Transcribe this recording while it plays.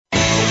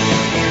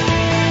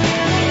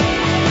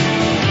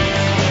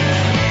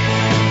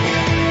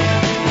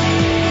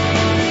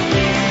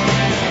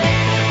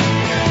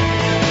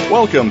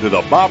Welcome to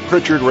the Bob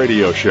Pritchard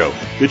Radio Show.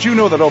 Did you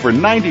know that over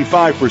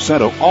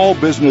 95% of all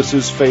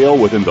businesses fail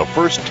within the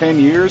first 10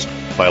 years?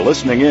 By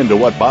listening in to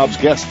what Bob's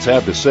guests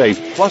have to say,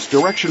 plus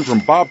direction from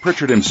Bob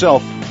Pritchard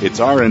himself, it's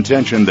our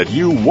intention that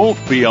you won't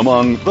be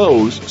among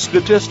those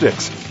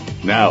statistics.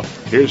 Now,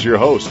 here's your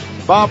host,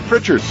 Bob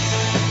Pritchard.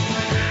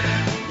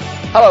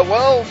 Hello,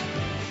 world.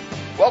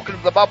 Welcome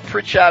to the Bob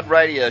Pritchard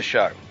Radio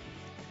Show.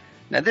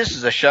 Now, this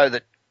is a show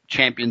that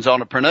champions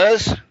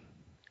entrepreneurs,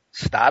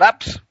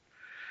 startups,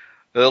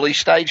 early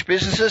stage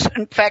businesses,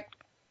 in fact,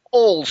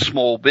 all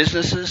small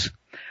businesses,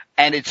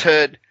 and it's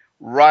heard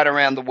right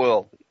around the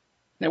world.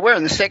 Now, we're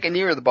in the second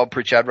year of the Bob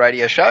Pritchard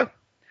Radio Show,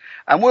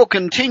 and we'll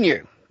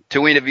continue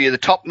to interview the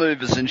top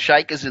movers and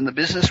shakers in the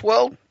business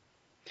world,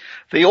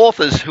 the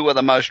authors who are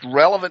the most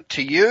relevant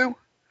to you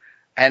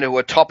and who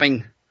are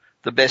topping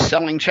the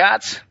best-selling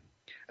charts,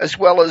 as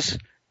well as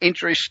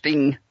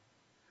interesting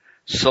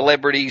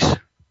celebrities,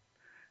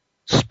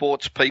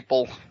 sports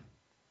people,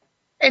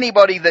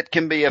 anybody that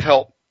can be of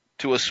help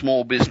to a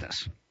small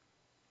business.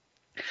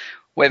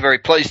 We're very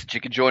pleased that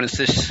you could join us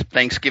this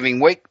Thanksgiving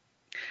week,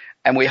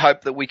 and we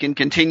hope that we can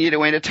continue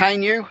to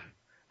entertain you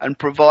and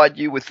provide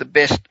you with the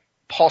best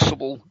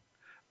possible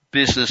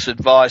business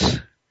advice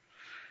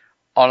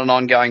on an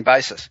ongoing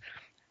basis.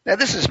 Now,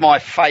 this is my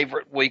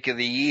favourite week of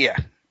the year,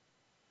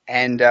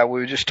 and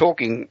we were just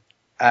talking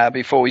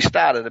before we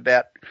started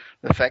about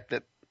the fact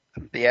that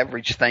the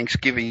average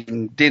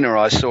Thanksgiving dinner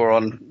I saw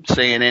on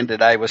CNN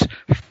today was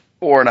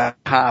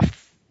 4,500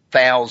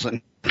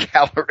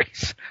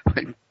 calories.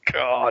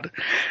 God.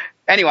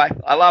 Anyway,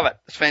 I love it.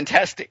 It's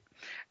fantastic.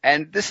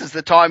 And this is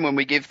the time when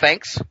we give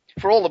thanks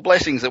for all the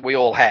blessings that we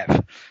all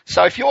have.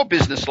 So if your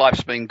business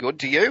life's been good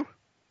to you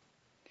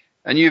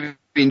and you've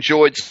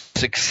enjoyed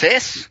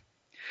success,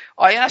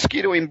 I ask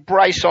you to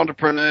embrace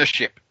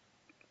entrepreneurship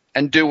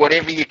and do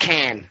whatever you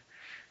can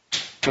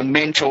to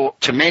mentor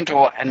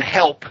and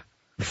help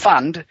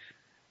fund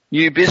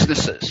new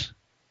businesses.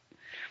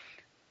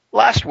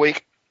 Last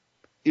week,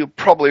 you'll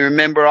probably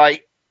remember I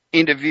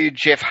interviewed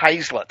Jeff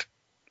Hazlett.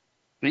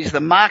 He's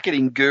the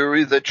marketing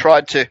guru that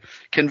tried to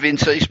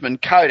convince Eastman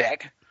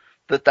Kodak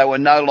that they were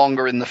no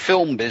longer in the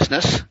film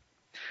business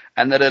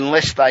and that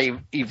unless they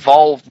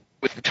evolved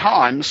with the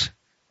times,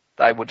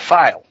 they would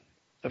fail.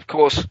 Of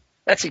course,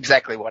 that's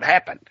exactly what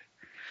happened.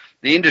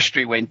 The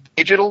industry went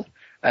digital,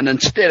 and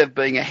instead of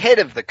being ahead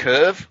of the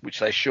curve, which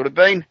they should have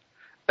been,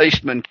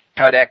 Eastman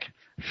Kodak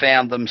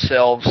found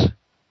themselves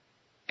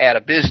out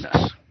of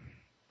business.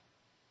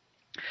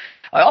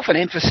 I often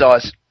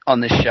emphasise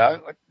on this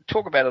show, I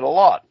talk about it a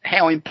lot,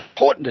 how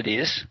important it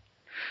is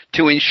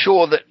to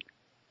ensure that it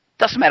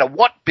doesn't matter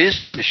what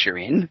business you're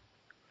in,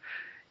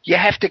 you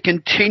have to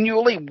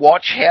continually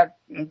watch how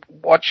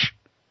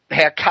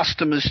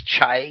customers'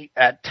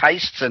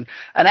 tastes and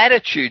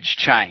attitudes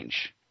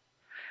change.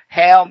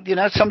 How,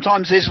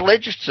 sometimes there's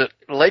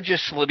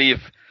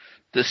legislative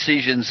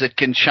decisions that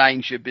can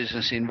change your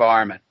business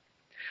environment.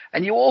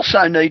 And you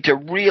also need to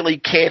really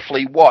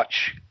carefully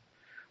watch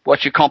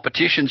what your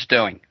competition's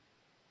doing.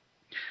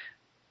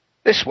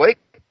 This week,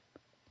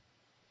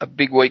 a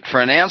big week for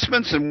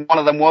announcements, and one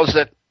of them was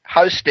that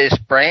Hostess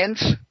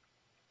Brands,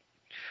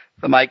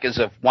 the makers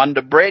of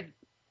Wonder Bread,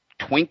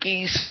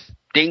 Twinkies,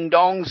 Ding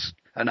Dongs,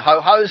 and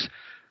Ho-Hos,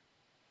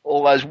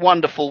 all those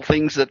wonderful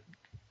things that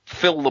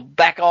fill the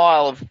back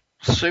aisle of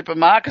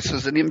supermarkets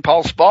as an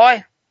impulse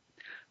buy,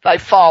 they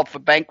filed for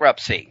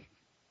bankruptcy.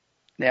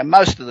 Now,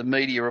 most of the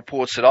media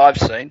reports that I've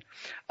seen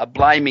are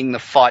blaming the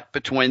fight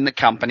between the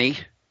company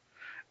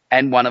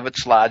and one of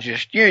its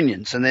largest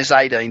unions, and there's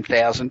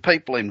 18,000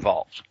 people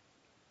involved.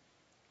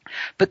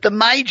 But the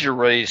major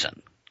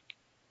reason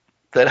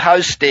that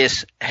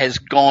Hostess has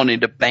gone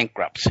into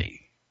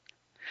bankruptcy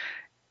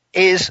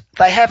is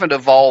they haven't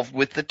evolved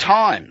with the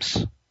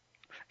times.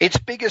 Its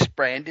biggest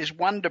brand is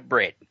Wonder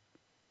Bread,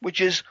 which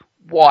is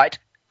white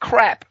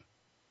crap.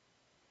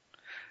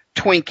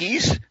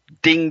 Twinkies,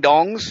 Ding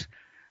Dongs,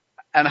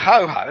 and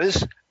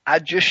Ho-Hos are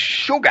just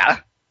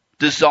sugar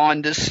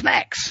designed as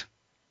snacks.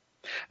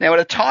 Now, at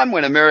a time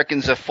when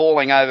Americans are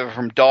falling over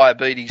from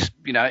diabetes,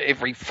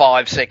 every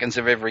 5 seconds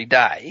of every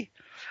day,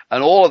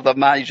 and all of the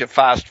major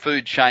fast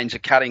food chains are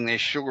cutting their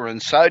sugar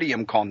and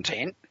sodium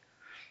content,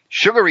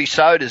 sugary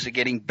sodas are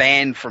getting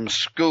banned from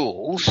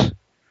schools,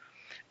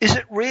 is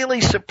it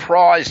really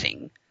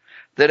surprising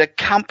that a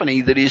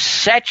company that is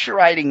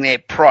saturating their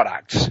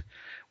products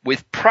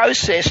with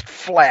processed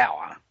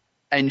flour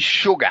and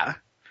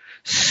sugar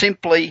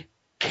simply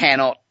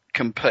cannot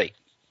compete?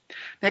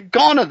 Now,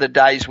 gone are the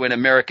days when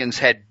Americans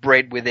had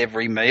bread with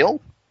every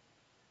meal.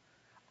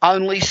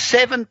 Only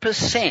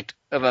 7%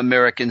 of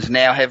Americans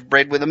now have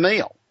bread with a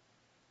meal.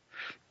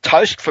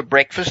 Toast for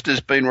breakfast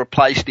has been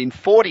replaced in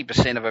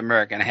 40% of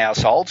American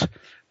households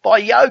by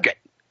yogurt,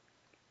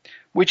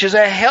 which is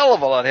a hell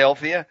of a lot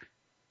healthier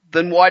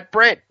than white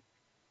bread,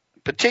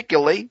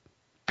 particularly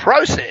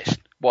processed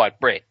white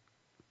bread.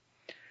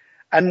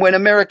 And when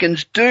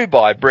Americans do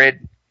buy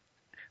bread,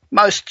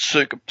 most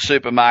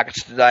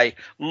supermarkets today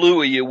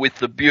lure you with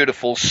the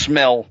beautiful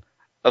smell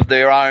of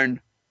their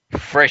own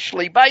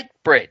freshly baked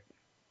bread.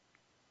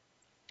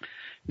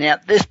 Now,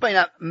 there's been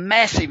a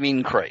massive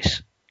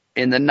increase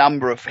in the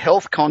number of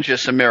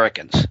health-conscious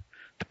Americans,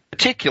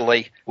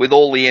 particularly with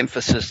all the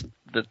emphasis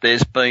that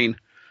there's been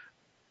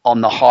on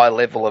the high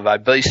level of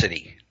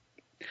obesity.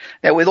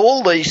 Now, with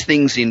all these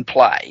things in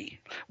play,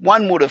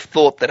 one would have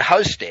thought that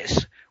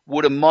Hostess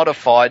would have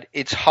modified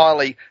its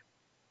highly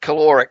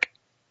caloric,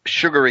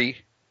 sugary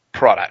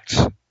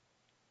products.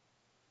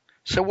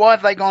 So why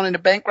have they gone into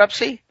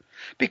bankruptcy?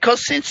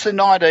 Because since the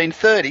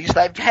 1930s,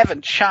 they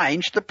haven't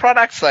changed the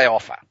products they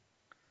offer.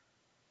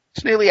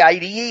 It's nearly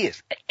 80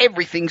 years.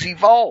 Everything's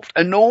evolved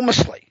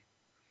enormously.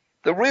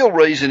 The real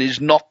reason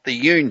is not the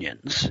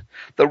unions.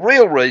 The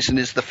real reason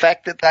is the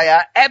fact that they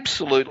are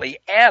absolutely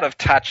out of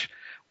touch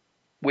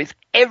with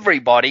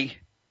everybody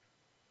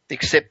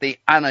except the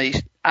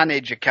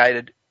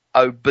uneducated,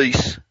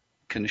 obese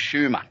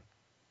consumer.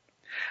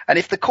 And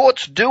if the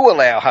courts do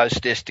allow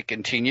Hostess to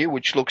continue,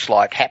 which looks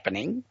like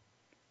happening,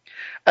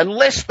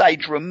 unless they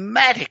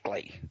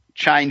dramatically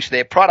change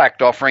their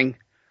product offering,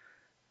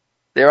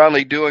 they're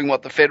only doing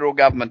what the federal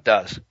government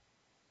does.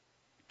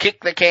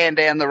 Kick the can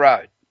down the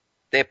road.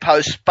 They're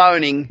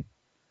postponing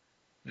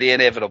the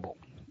inevitable.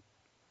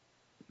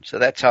 So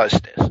that's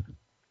Hostess.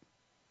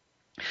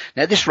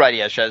 Now, this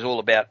radio show is all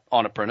about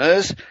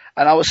entrepreneurs,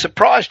 and I was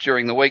surprised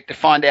during the week to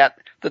find out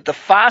that the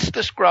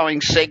fastest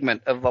growing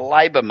segment of the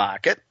labour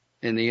market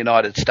in the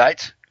United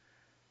States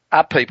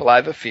are people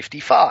over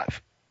 55.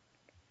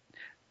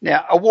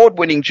 Now,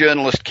 award-winning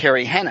journalist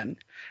Kerry Hannon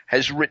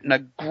has written a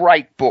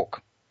great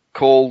book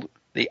called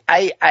The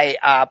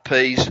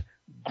AARP's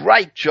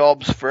Great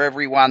Jobs for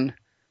Everyone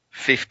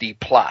 50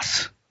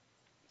 Plus.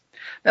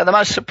 Now, the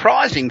most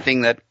surprising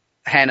thing that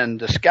Hannon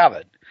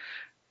discovered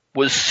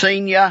was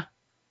senior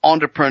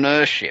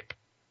entrepreneurship.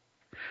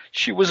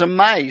 She was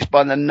amazed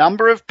by the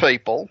number of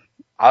people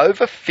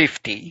over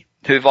 50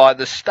 who've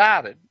either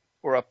started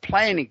or are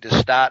planning to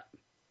start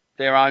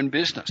their own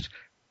business.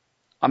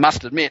 I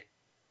must admit,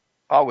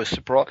 I was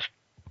surprised,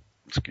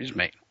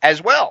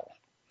 as well.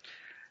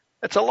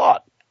 It's a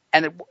lot.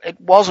 And it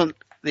wasn't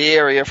the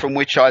area from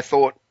which I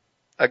thought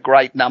a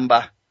great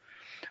number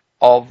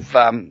of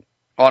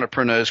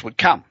entrepreneurs would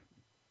come.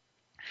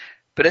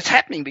 But it's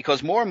happening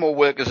because more and more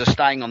workers are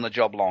staying on the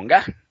job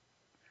longer.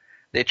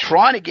 They're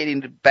trying to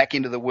get back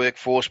into the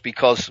workforce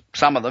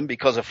some of them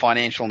because of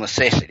financial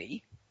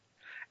necessity.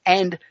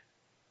 And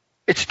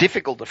it's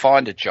difficult to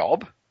find a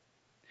job,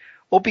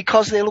 or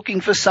because they're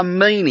looking for some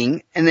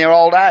meaning in their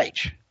old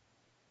age.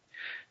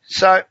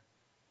 So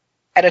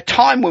at a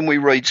time when we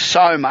read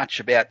so much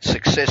about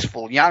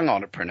successful young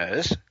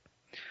entrepreneurs,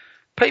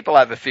 people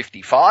over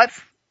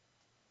 55,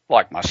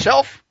 like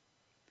myself,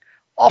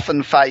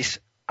 often face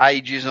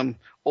ageism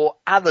or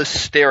other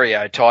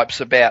stereotypes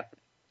about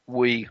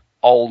we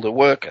older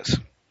workers.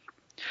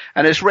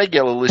 And as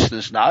regular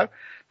listeners know,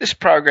 this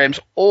program's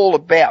all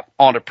about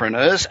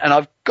entrepreneurs, and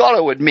I've got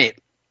to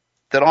admit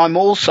that I'm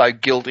also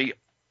guilty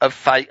of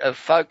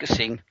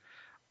focusing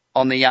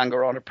on the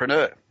younger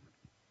entrepreneur.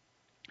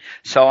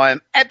 So I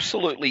am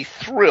absolutely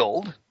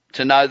thrilled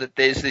to know that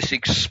there's this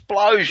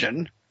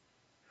explosion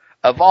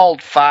of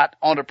old fart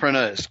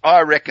entrepreneurs.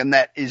 I reckon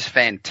that is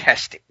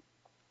fantastic.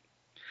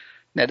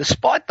 Now,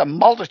 despite the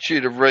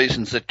multitude of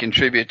reasons that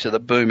contribute to the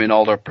boom in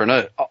older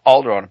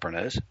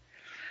entrepreneurs,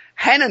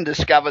 Hannon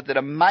discovered that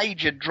a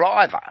major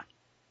driver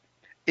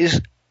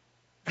is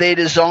their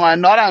desire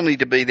not only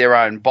to be their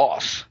own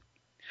boss,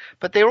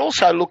 but they're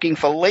also looking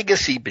for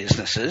legacy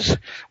businesses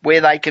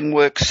where they can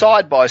work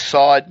side by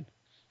side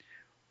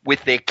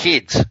with their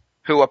kids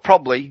who are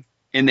probably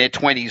in their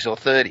 20s or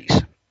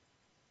 30s.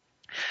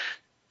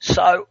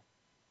 So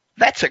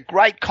that's a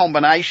great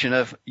combination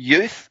of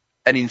youth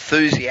and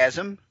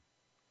enthusiasm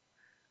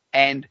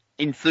and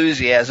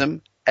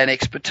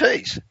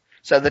expertise.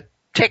 So the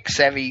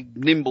tech-savvy,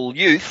 nimble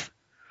youth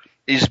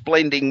is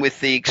blending with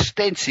the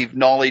extensive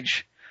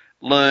knowledge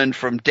learned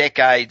from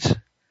decades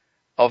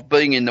of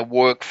being in the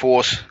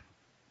workforce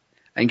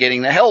and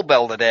getting the hell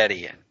belted out of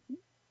you.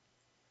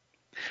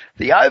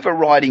 The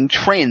overriding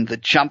trend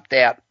that jumped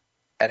out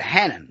at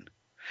Hannon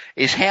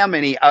is how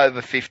many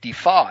over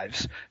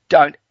 55s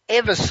don't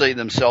ever see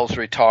themselves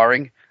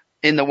retiring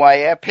in the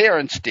way our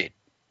parents did.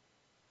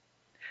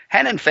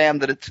 Hannon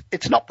found that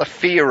it's not the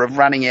fear of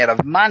running out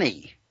of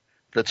money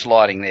that's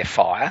lighting their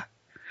fire.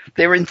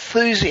 They're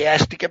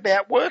enthusiastic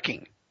about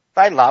working.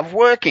 They love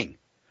working.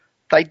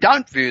 They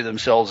don't view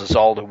themselves as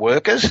older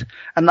workers,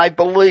 and they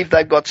believe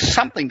they've got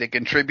something to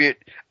contribute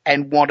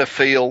and want to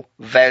feel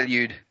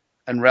valued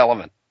and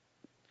relevant.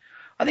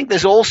 I think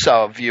there's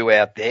also a view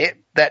out there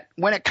that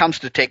when it comes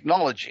to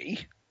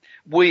technology,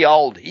 we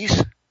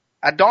oldies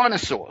are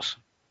dinosaurs,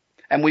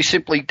 and we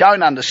simply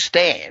don't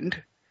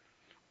understand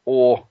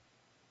or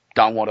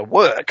don't want to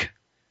work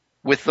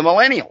with the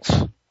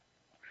millennials.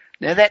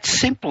 Now, that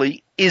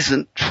simply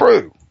isn't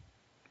true.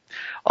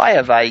 I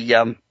have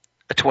a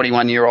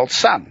 21-year-old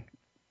son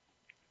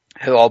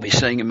who I'll be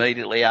seeing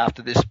immediately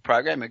after this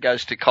program, who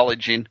goes to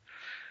college in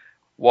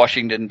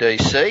Washington,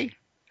 D.C.,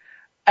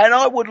 and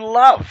I would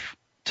love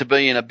to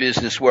be in a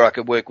business where I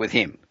could work with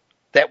him.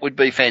 That would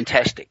be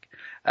fantastic,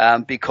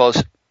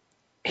 because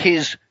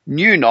his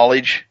new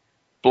knowledge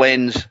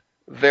blends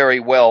very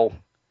well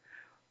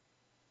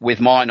with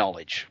my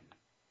knowledge.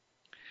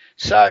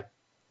 So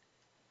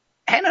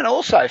Hannon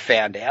also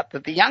found out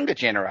that the younger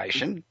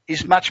generation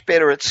is much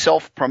better at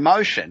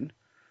self-promotion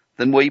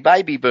than we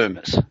baby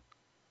boomers.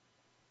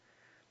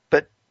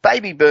 But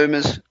baby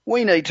boomers,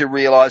 we need to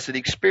realise that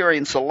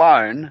experience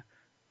alone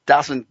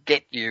doesn't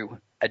get you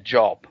a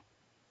job.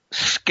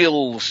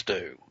 Skills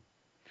do.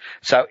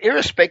 So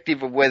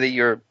irrespective of whether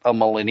you're a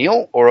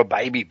millennial or a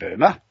baby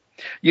boomer,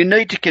 you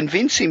need to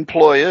convince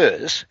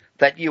employers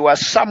that you are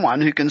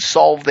someone who can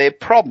solve their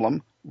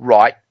problem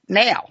right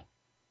now.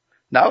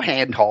 No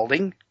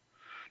hand-holding,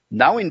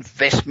 no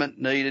investment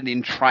needed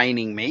in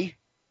training me.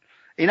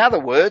 In other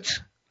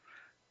words,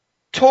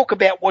 talk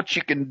about what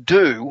you can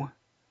do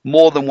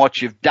more than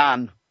what you've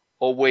done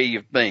or where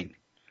you've been,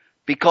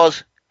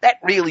 because that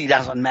really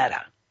doesn't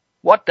matter.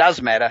 What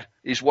does matter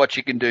is what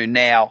you can do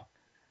now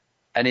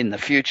and in the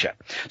future.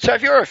 So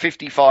if you're a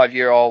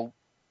 55-year-old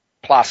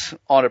plus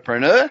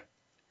entrepreneur,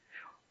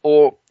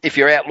 or if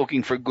you're out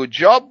looking for a good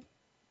job,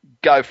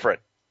 go for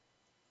it.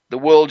 The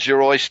world's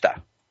your oyster.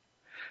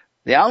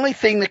 The only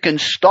thing that can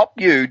stop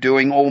you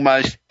doing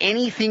almost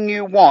anything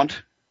you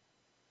want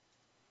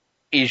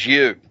is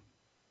you.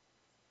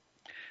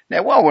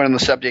 Now, while we're on the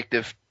subject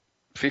of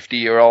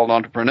 50-year-old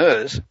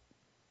entrepreneurs,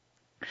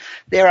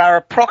 there are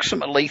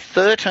approximately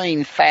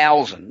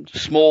 13,000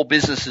 small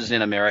businesses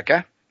in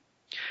America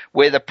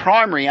where the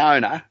primary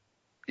owner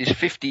is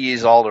 50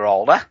 years old or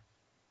older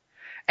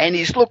and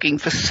is looking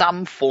for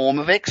some form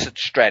of exit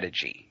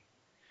strategy.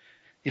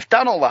 You've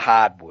done all the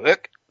hard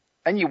work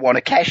and you want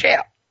to cash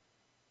out.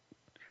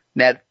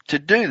 Now, to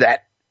do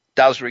that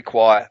does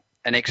require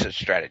an exit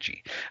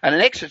strategy. And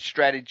an exit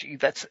strategy,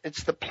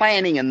 it's the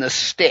planning and the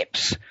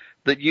steps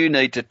that you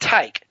need to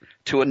take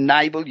to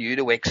enable you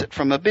to exit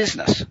from a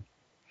business.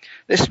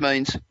 This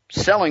means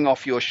selling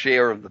off your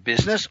share of the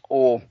business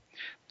or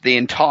the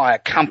entire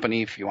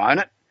company if you own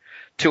it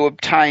to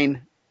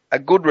obtain a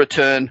good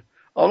return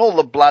on all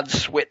the blood,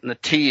 sweat and the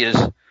tears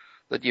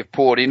that you've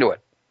poured into it.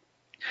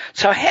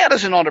 So how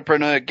does an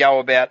entrepreneur go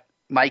about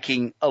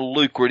making a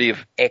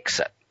lucrative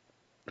exit?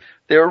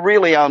 There are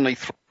really only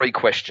three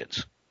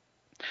questions.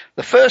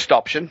 The first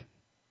option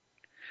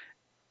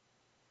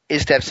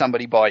is to have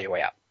somebody buy you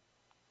out.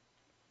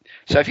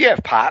 So if you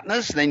have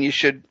partners, then you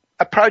should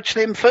approach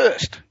them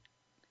first.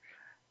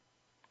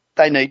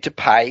 They need to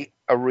pay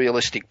a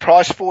realistic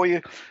price for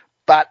you,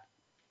 but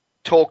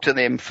talk to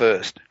them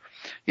first.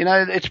 You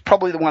know, it's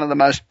probably one of the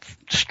most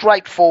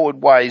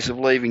straightforward ways of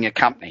leaving a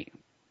company.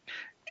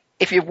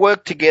 If you've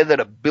worked together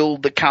to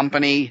build the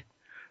company,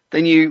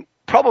 then you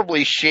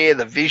probably share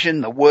the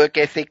vision, the work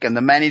ethic and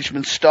the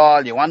management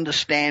style. You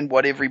understand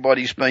what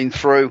everybody's been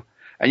through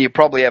and you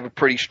probably have a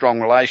pretty strong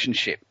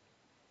relationship.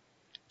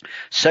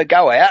 So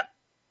go out,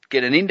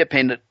 get an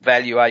independent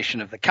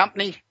valuation of the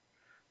company,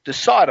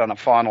 decide on a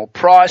final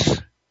price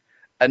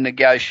and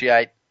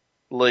negotiate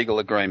legal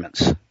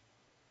agreements.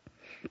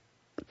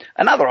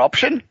 Another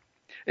option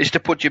is to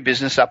put your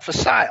business up for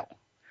sale.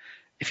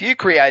 If you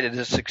created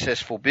a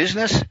successful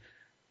business,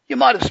 you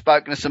might have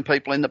spoken to some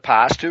people in the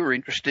past who are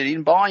interested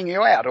in buying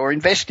you out or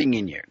investing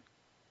in you.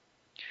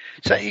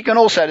 So you can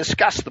also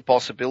discuss the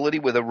possibility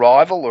with a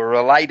rival or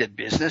a related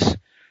business,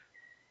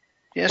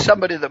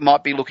 somebody that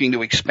might be looking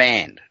to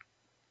expand.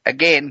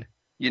 Again,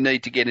 you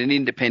need to get an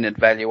independent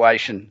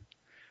valuation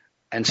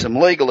and some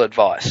legal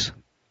advice.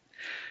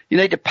 You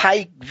need to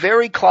pay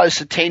very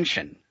close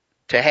attention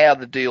to how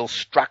the deal's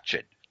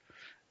structured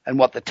and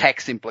what the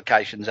tax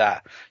implications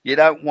are. You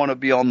don't want to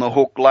be on the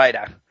hook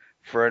later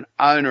for an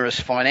onerous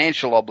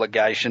financial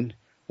obligation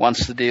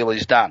once the deal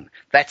is done.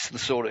 That's the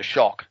sort of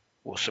shock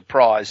or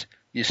surprise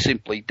you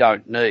simply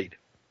don't need.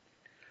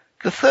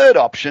 The third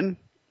option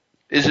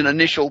is an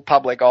initial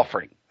public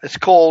offering. It's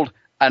called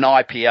an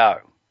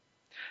IPO.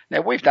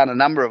 Now, we've done a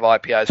number of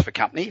IPOs for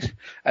companies,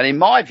 and in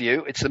my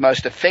view, it's the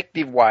most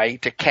effective way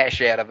to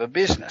cash out of a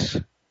business.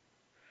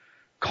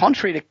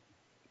 Contrary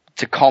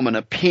to common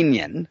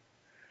opinion,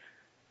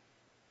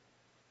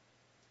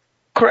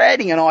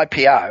 creating an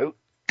IPO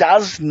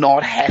does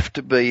not have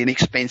to be an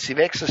expensive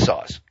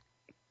exercise.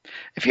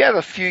 If you have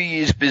a few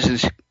years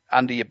business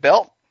under your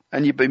belt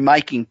and you've been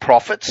making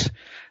profits,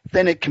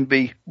 then it can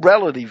be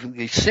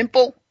relatively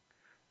simple,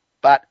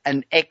 but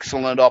an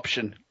excellent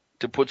option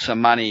to put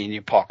some money in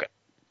your pocket.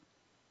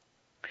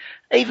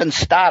 Even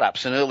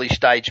startups and early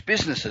stage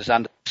businesses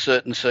under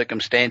certain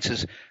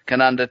circumstances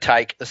can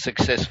undertake a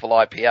successful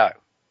IPO.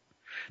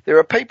 There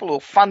are people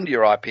who fund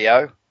your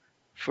IPO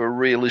for a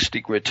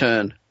realistic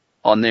return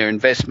on their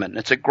investment.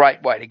 It's a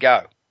great way to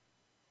go.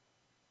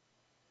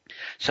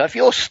 So if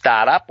your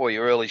startup or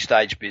your early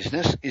stage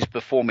business is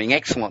performing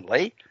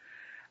excellently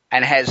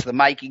and has the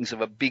makings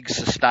of a big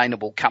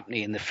sustainable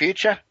company in the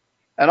future,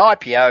 an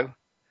IPO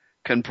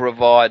can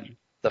provide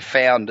the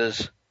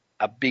founders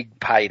a big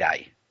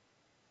payday.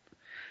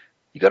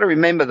 You've got to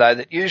remember, though,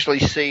 that usually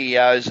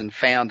CEOs and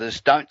founders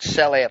don't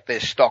sell out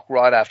their stock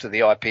right after the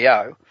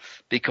IPO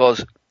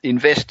because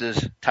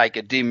investors take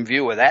a dim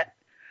view of that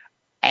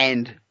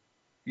and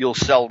you'll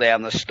sell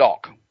down the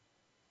stock.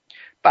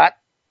 But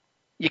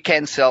you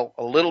can sell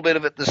a little bit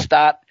of it at the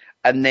start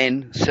and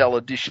then sell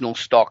additional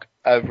stock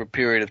over a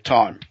period of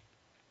time.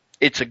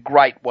 It's a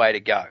great way to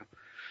go.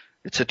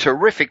 It's a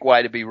terrific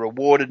way to be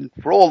rewarded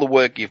for all the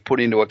work you've put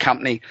into a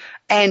company,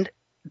 and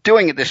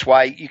doing it this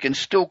way, you can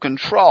still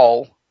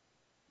control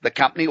the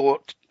company, or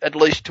at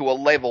least to a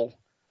level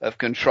of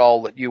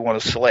control that you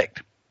want to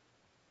select.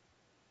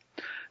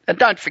 And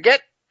don't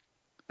forget,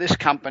 this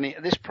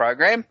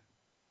program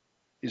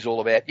is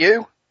all about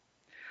you,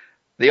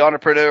 the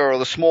entrepreneur or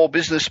the small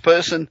business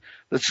person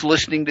that's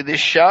listening to this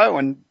show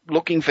and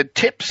looking for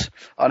tips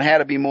on how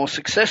to be more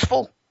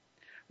successful.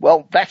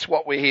 Well, that's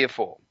what we're here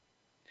for.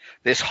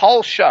 This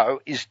whole show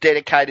is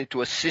dedicated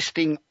to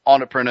assisting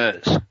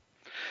entrepreneurs.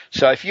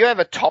 So if you have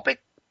a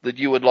topic that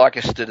you would like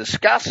us to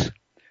discuss,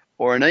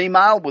 or an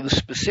email with a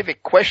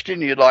specific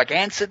question you'd like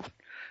answered,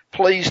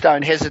 please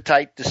don't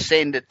hesitate to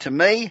send it to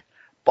me,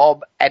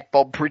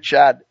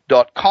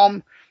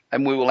 bob@bobpritchard.com,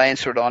 and we will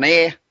answer it on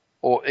air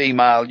or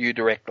email you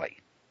directly.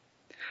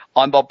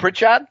 I'm Bob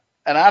Pritchard,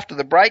 and after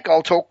the break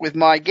I'll talk with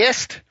my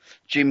guest,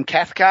 Jim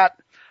Cathcart,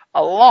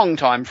 a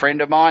long-time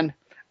friend of mine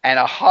and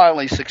a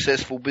highly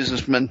successful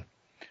businessman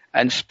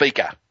and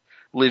speaker.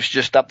 Lives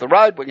just up the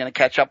road. We're going to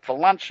catch up for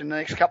lunch in the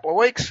next couple of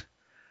weeks,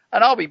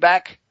 and I'll be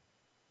back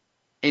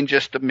in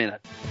just a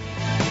minute.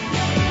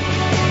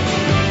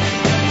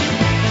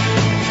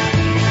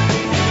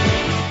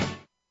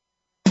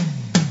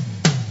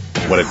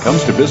 When it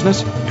comes to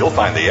business, you'll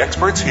find the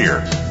experts here.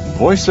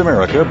 Voice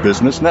America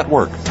Business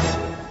Network.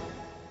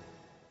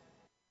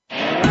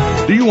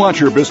 Do you want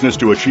your business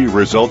to achieve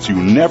results you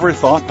never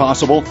thought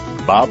possible?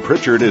 Bob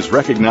Pritchard is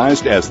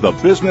recognized as the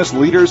Business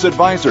Leader's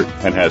Advisor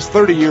and has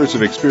 30 years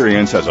of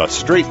experience as a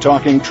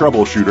straight-talking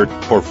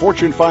troubleshooter for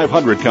Fortune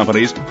 500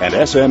 companies and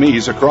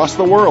SMEs across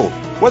the world.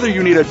 Whether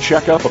you need a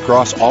checkup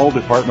across all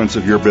departments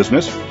of your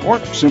business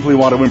or simply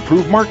want to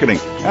improve marketing,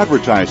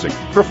 advertising,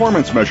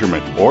 performance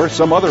measurement, or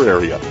some other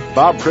area,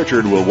 Bob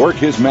Pritchard will work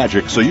his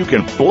magic so you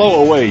can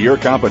blow away your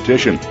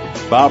competition.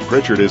 Bob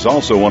Pritchard is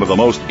also one of the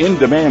most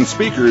in-demand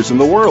speakers in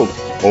the world.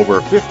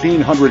 Over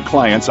 1,500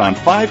 clients on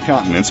 5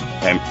 continents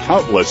and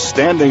countless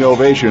standing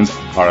ovations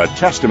are a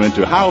testament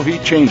to how he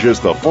changes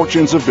the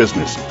fortunes of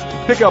business.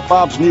 Pick up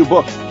Bob's new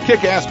book,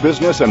 Kick-Ass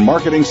Business and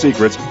Marketing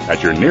Secrets,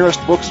 at your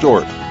nearest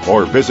bookstore,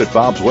 or visit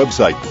Bob's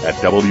website at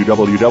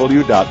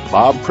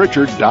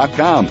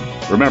www.bobpritchard.com.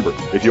 Remember,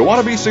 if you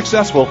want to be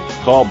successful,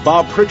 call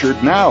Bob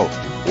Pritchard now.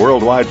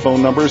 Worldwide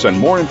phone numbers and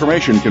more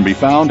information can be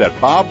found at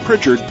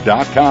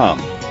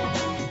bobpritchard.com.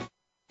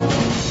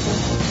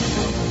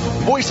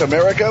 Voice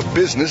America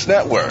Business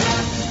Network,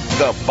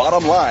 the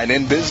bottom line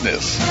in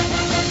business.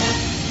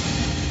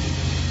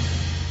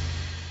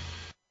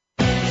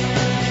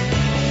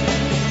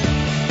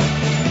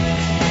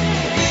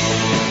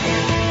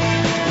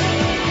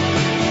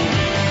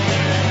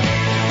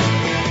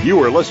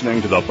 You are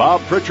listening to the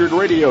Bob Pritchard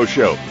Radio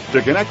Show.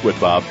 To connect with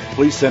Bob,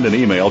 please send an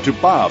email to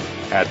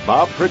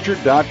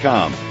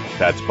bob@bobpritchard.com.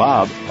 That's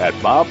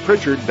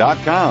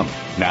bob@bobpritchard.com.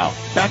 Now,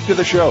 back to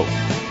the show.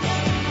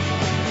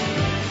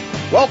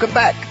 Welcome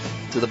back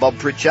to the Bob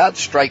Pritchard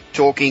Straight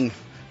Talking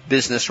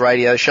Business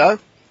Radio Show.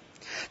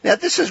 Now,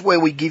 this is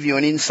where we give you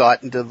an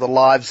insight into the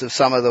lives of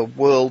some of the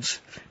world's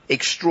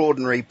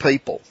extraordinary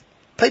people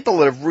that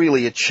have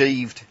really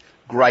achieved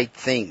great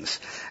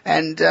things.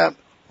 And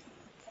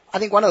I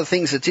think one of the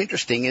things that's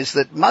interesting is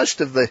that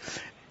most of the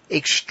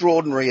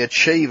extraordinary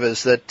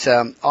achievers that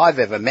I've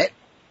ever met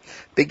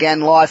began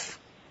life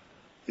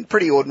in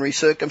pretty ordinary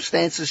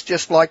circumstances,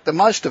 just like the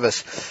most of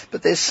us.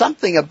 But there's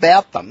something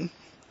about them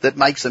that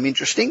makes them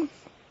interesting,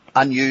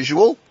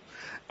 unusual,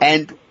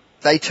 and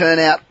they turn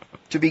out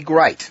to be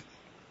great.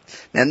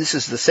 Now, this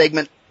is the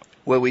segment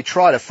where we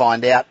try to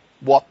find out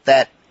what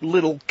that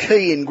little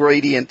key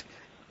ingredient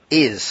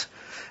is.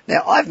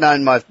 Now, I've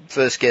known my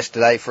first guest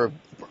today for,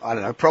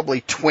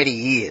 probably 20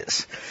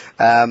 years.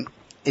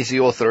 He's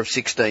the author of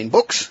 16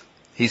 books.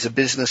 He's a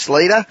business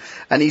leader,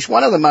 and he's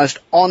one of the most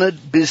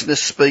honoured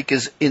business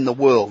speakers in the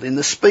world. In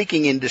the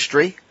speaking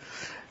industry,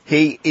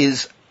 he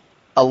is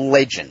a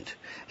legend.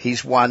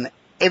 He's won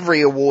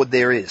every award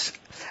there is.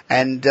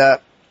 And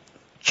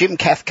Jim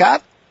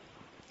Cathcart,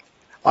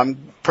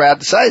 I'm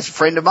proud to say, is a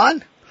friend of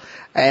mine.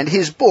 And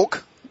his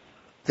book,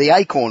 The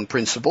Acorn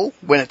Principle,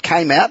 when it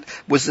came out,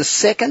 was the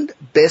second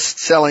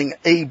best-selling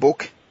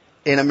e-book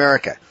in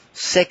America,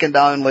 second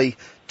only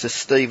to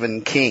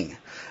Stephen King.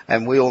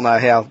 And we all know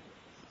how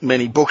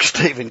many books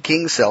Stephen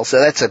King sells, so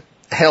that's a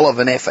hell of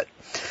an effort.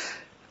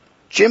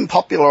 Jim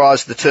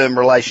popularised the term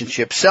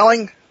relationship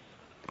selling.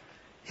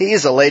 He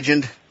is a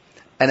legend,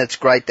 and it's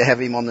great to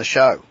have him on the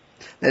show.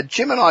 Now,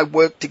 Jim and I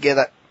worked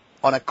together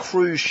on a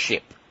cruise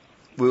ship.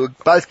 We were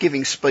both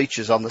giving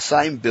speeches on the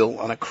same bill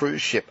on a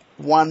cruise ship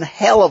one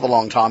hell of a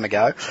long time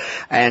ago,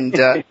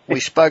 and we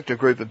spoke to a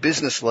group of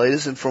business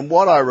leaders, and from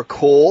what I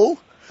recall,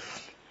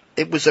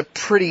 it was a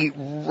pretty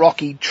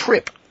rocky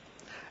trip,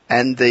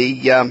 and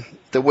the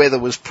weather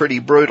was pretty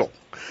brutal.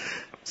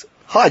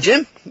 Hi,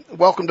 Jim.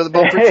 Welcome to the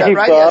Bob Pritchard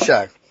Radio Bob.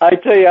 Show. I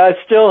tell you, I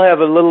still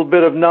have a little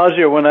bit of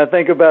nausea when I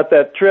think about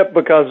that trip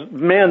because,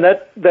 man,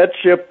 that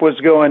ship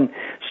was going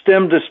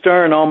stem to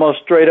stern, almost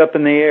straight up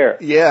in the air.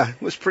 Yeah,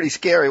 it was pretty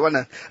scary,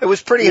 wasn't it? It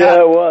was pretty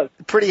hard. It was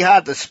pretty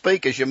hard to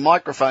speak as your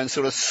microphone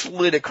sort of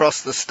slid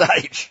across the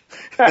stage.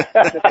 It's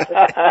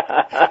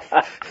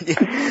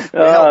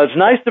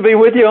nice to be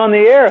with you on the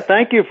air.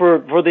 Thank you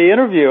for the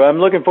interview. I'm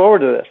looking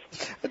forward to this.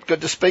 It's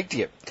good to speak to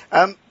you.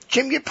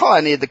 Jim, you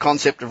pioneered the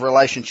concept of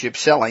relationship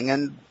selling,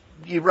 and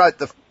you wrote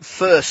the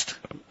first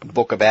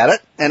book about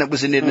it, and it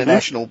was an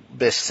international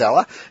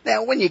bestseller.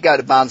 Now, when you go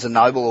to Barnes &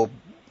 Noble or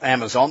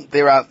Amazon,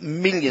 there are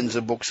millions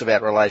of books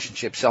about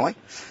relationship selling.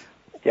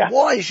 Yeah.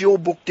 Why is your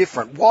book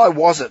different? Why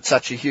was it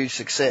such a huge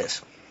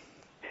success?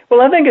 Well,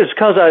 I think it's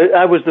because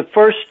I was the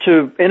first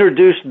to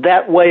introduce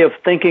that way of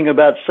thinking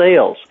about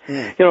sales.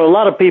 You know, a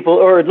lot of people,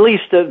 or at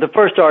least the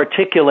first to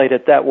articulate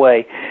it that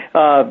way.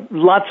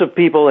 Lots of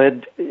people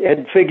had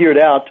figured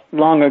out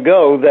long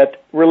ago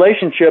that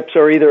relationships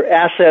are either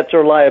assets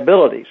or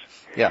liabilities.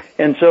 Yeah.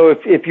 And so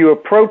if you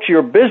approach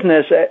your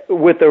business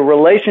with a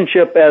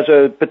relationship as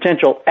a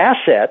potential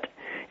asset,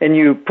 and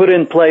you put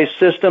in place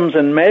systems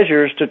and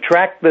measures to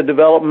track the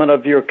development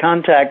of your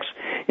contacts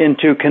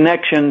into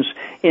connections,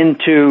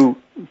 into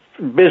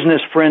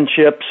business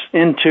friendships,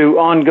 into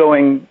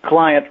ongoing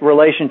client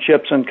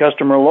relationships and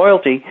customer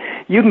loyalty,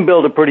 you can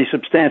build a pretty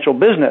substantial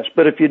business.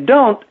 But if you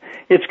don't,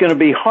 it's going to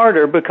be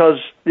harder because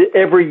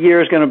every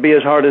year is going to be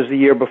as hard as the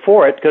year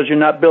before it because you're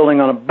not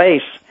building on a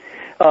base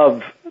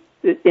of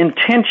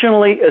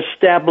intentionally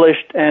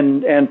established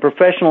and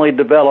professionally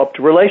developed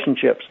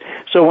relationships.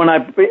 So when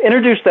I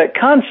introduced that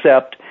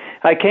concept,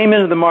 I came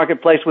into the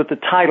marketplace with the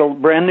title,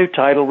 brand new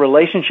title,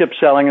 Relationship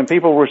Selling, and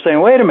people were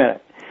saying, wait a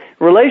minute,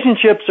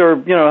 relationships are,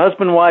 you know,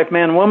 husband, wife,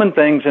 man, woman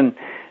things, and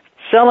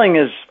selling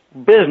is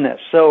business,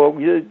 so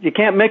you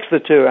can't mix the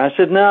two. I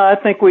said, no, I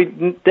think we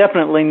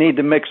definitely need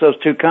to mix those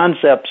two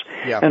concepts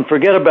and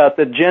forget about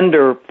the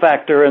gender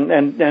factor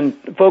and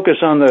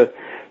focus on the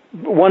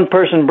one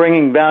person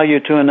bringing value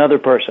to another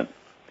person.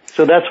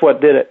 So that's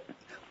what did it.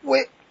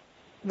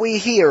 We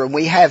hear and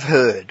we have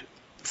heard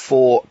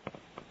for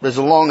as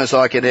long as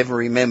I can ever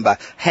remember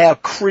how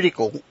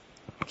critical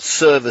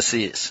service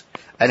is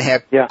and how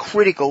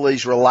critical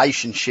these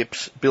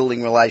relationships,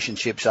 building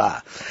relationships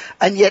are.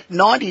 And yet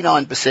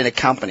 99% of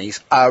companies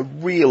are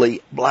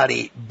really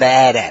bloody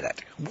bad at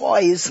it.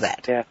 Why is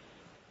that? Yeah.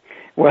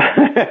 Well,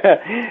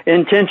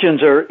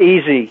 intentions are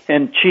easy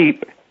and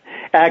cheap.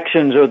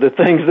 Actions are the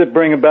things that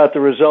bring about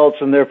the results,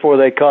 and therefore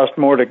they cost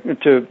more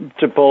to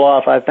pull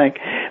off, I think.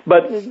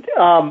 But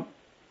I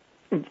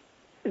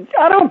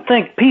don't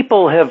think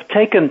people have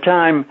taken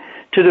time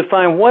to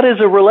define what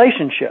is a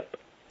relationship.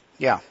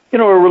 Yeah. You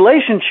know, a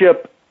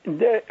relationship,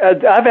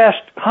 I've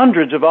asked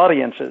hundreds of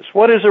audiences,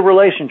 what is a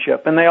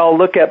relationship? And they all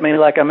look at me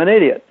like I'm an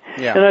idiot.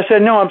 Yeah. And I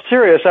said, no, I'm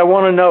serious. I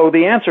want to know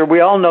the answer. We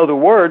all know the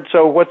word,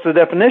 so what's the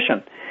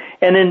definition?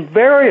 And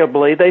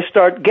invariably, they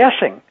start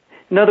guessing.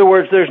 In other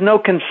words, there's no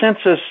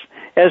consensus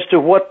as to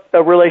what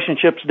a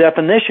relationship's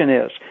definition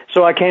is.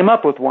 So I came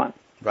up with one.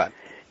 Right.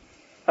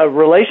 A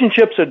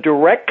relationship's a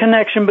direct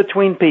connection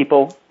between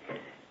people,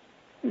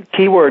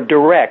 keyword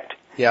direct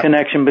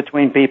connection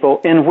between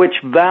people, in which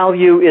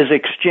value is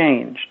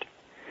exchanged.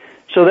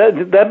 So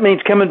that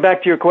means, coming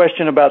back to your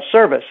question about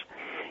service,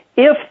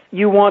 if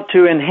you want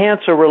to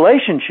enhance a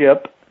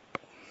relationship,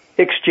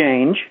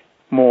 exchange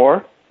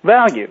more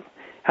value.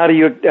 How do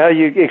you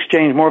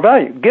exchange more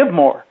value? Give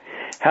more.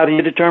 How do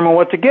you determine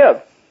what to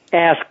give?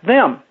 Ask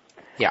them.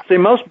 Yeah. See,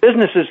 most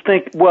businesses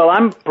think, well,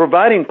 I'm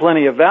providing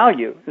plenty of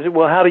value. I said,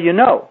 well, how do you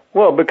know?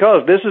 Well,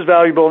 because this is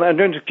valuable. And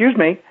excuse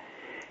me,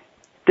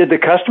 did the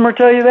customer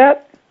tell you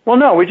that? Well,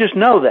 no, we just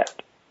know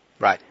that.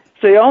 Right.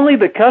 See, only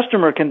the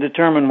customer can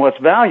determine what's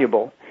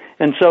valuable.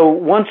 And so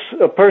once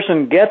a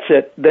person gets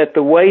it, that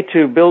the way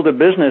to build a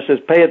business is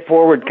pay it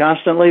forward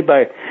constantly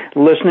by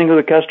listening to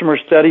the customer,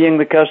 studying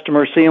the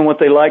customer, seeing what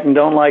they like and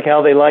don't like,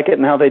 how they like it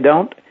and how they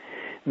don't,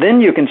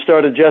 then you can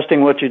start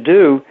adjusting what you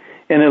do,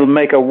 and it'll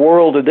make a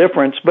world of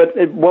difference. But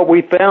what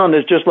we found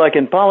is, just like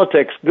in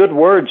politics, good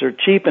words are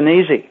cheap and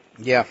easy.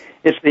 Yeah.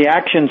 It's the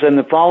actions and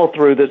the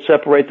follow-through that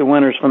separate the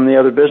winners from the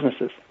other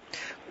businesses.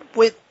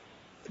 With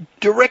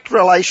direct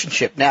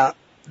relationship, now,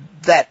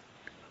 that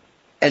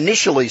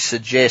initially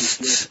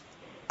suggests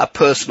a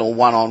personal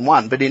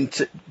one-on-one, but in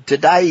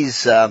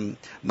today's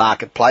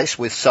marketplace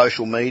with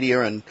social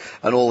media and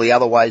all the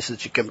other ways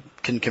that you can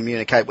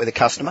communicate with a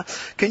customer,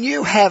 can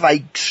you have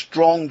a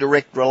strong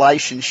direct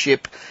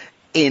relationship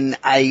in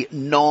a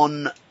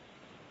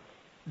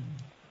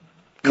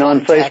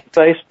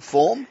non-face-to-face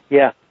form?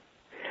 Yeah.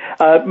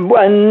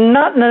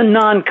 Not in a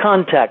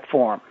non-contact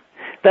form.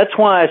 That's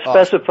why I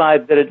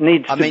specified that it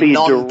needs to be direct.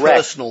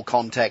 Non-personal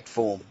contact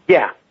form.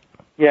 Yeah.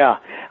 Yeah.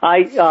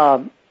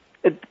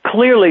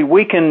 Clearly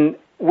we can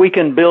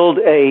build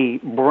a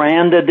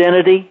brand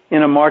identity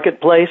in a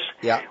marketplace.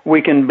 Yeah.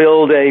 We can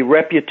build a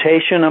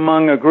reputation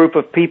among a group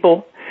of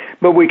people,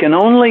 but we can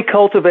only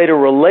cultivate a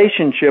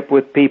relationship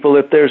with people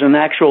if there's an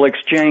actual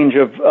exchange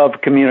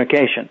of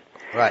communication.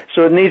 Right.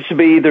 So it needs to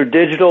be either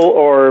digital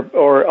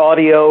or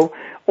audio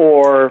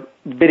or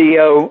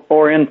video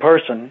or in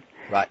person.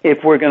 Right.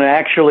 If we're going to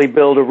actually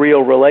build a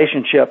real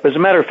relationship. As a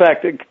matter of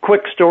fact, a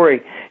quick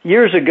story.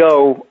 Years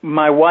ago,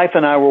 my wife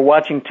and I were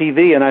watching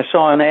TV, and I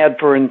saw an ad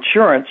for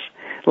insurance,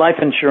 life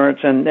insurance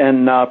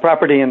and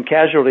property and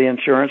casualty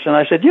insurance, and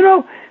I said,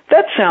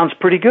 that sounds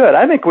pretty good.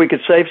 I think we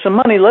could save some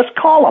money. Let's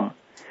call them.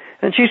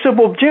 And she said,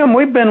 well, Jim,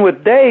 we've been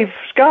with Dave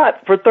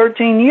Scott for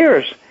 13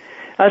 years.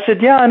 I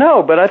said, yeah, I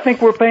know, but I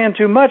think we're paying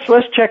too much.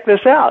 Let's check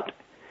this out.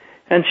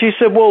 And she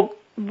said, well,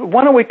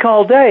 why don't we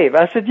call Dave?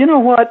 I said, you know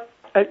what?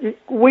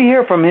 We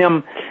hear from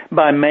him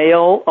by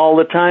mail all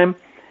the time,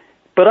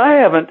 but I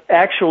haven't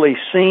actually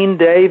seen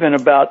Dave in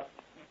about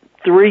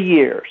 3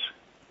 years.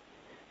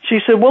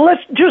 She said, well,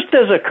 let's just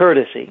as a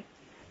courtesy,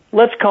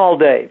 let's call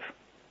Dave.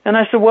 And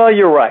I said, well,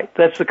 you're right.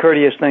 That's the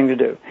courteous thing to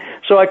do.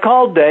 So I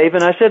called Dave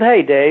and I said,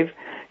 hey, Dave,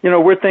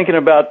 we're thinking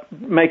about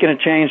making a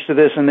change to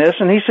this and this.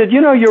 And he said,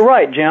 you're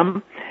right,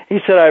 Jim. He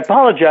said, I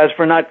apologize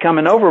for not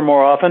coming over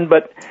more often,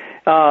 but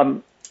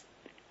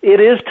it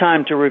is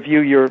time to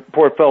review your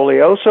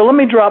portfolio, so let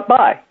me drop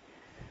by.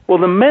 Well,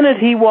 the minute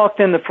he walked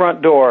in the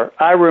front door,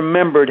 I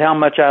remembered how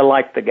much I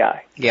liked the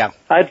guy. Yeah.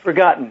 I'd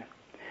forgotten.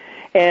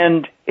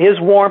 And his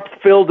warmth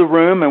filled the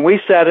room, and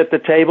we sat at the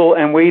table,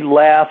 and we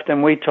laughed,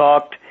 and we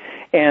talked.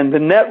 And the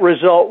net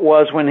result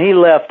was when he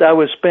left, I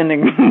was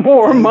spending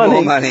more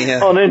money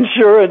on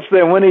insurance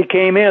than when he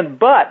came in.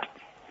 But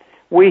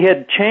we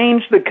had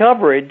changed the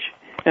coverage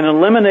and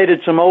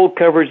eliminated some old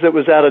coverage that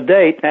was out of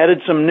date,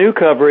 added some new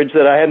coverage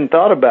that I hadn't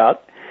thought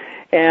about,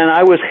 and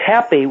I was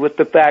happy with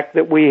the fact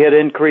that we had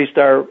increased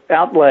our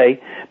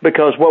outlay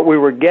because what we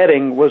were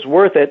getting was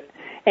worth it,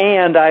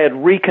 and I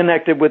had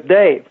reconnected with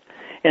Dave.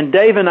 And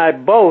Dave and I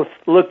both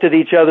looked at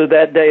each other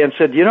that day and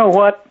said, you know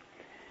what?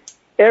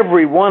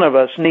 Every one of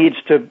us needs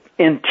to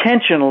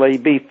intentionally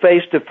be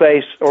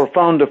face-to-face or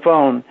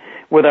phone-to-phone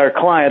with our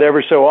client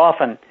every so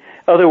often.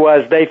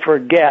 Otherwise, they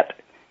forget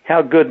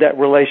how good that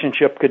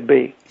relationship could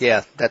be.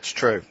 Yeah, that's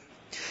true.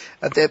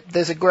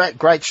 There's a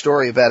great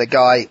story about a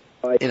guy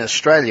in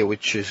Australia,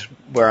 which is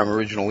where I'm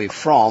originally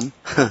from,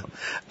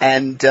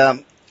 and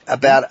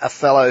about a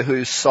fellow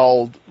who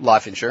sold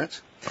life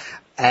insurance.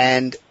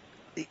 And,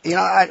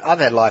 I've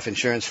had life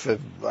insurance for,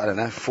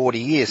 40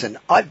 years, and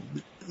I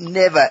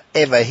never,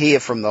 ever hear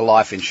from the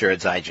life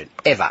insurance agent,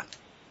 ever.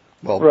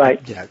 Well,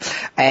 right.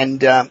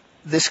 And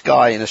this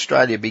guy in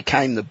Australia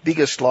became the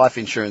biggest life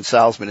insurance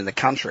salesman in the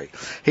country.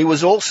 He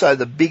was also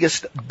the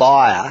biggest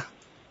buyer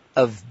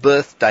of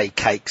birthday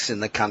cakes in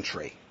the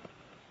country.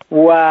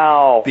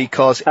 Wow.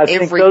 Because I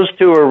think those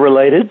two are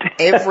related.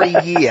 Every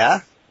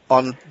year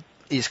on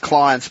his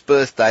client's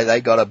birthday, they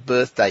got a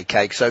birthday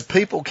cake. So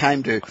people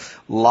came to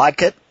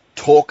like it,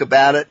 talk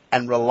about it,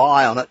 and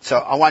rely on it. So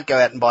I won't go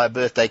out and buy a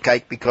birthday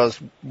cake because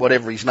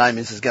whatever his name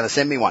is going to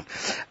send me one.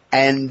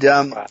 And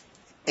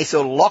he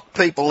sort of locked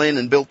people in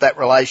and built that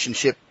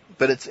relationship,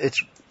 but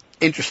it's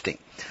interesting.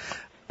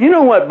 You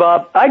know what,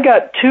 Bob? I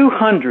got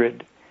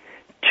 200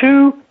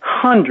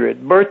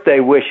 birthday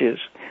wishes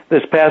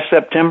this past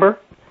September,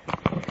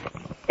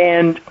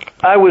 and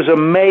I was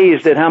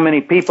amazed at how many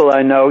people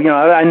I know.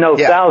 I know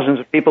thousands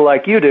of people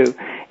like you do,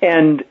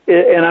 and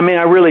I mean,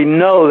 I really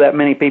know that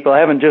many people. I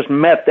haven't just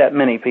met that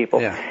many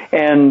people. Yeah.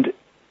 And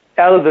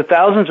out of the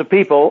thousands of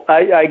people,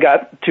 I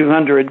got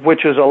 200,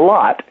 which is a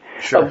lot,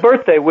 of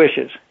birthday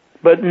wishes.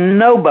 But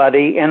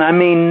nobody, and I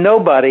mean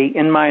nobody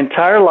in my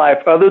entire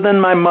life other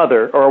than my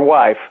mother or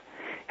wife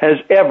has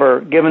ever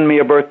given me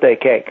a birthday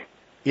cake.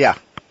 Yeah.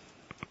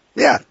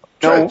 Yeah.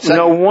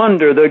 No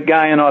wonder the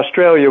guy in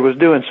Australia was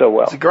doing so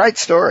well. It's a great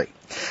story.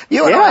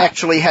 You and I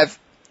actually have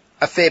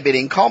a fair bit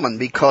in common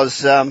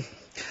because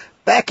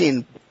back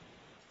in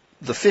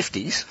the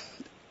 50s,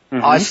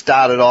 I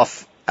started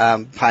off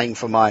paying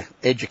for my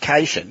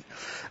education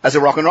as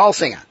a rock and roll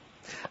singer.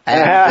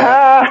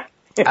 And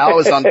I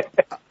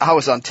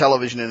was on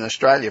television in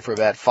Australia for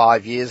about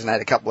 5 years and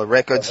had a couple of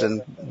records,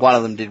 and one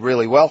of them did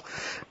really well.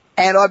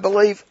 And I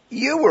believe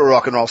you were a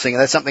rock and roll singer.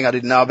 That's something I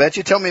didn't know about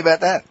you. Tell me about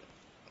that.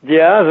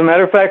 Yeah, as a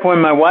matter of fact,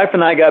 when my wife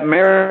and I got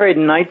married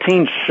in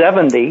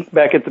 1970,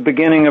 back at the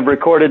beginning of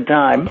recorded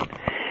time,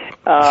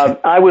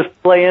 I was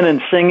playing and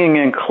singing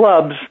in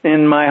clubs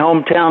in my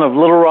hometown of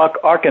Little Rock,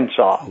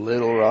 Arkansas.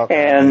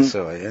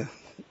 Arkansas, yeah.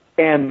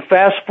 And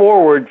fast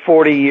forward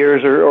 40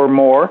 years or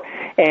more,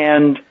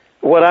 and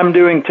what I'm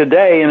doing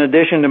today, in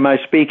addition to my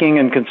speaking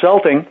and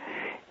consulting,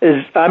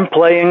 is I'm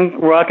playing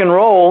rock and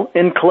roll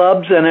in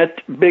clubs and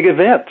at big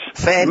events.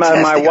 Fantastic.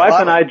 My wife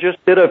and I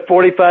just did a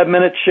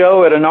 45-minute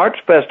show at an arts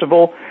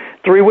festival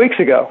 3 weeks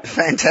ago.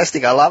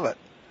 Fantastic. I love it.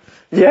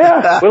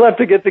 Yeah, we'll have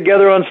to get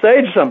together on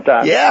stage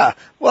sometime. Yeah.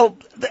 Well,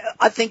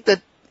 I think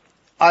that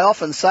I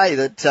often say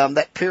that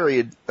that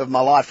period of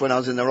my life when I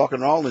was in the rock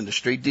and roll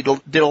industry did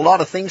a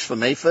lot of things for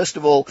me. First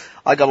of all,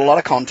 I got a lot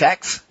of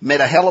contacts, met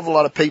a hell of a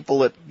lot of people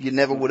that you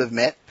never would have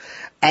met.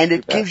 and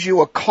it gives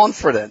you a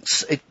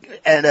confidence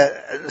and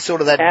a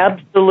sort of that.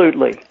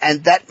 Absolutely.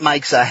 And that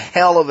makes a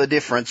hell of a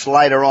difference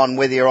later on,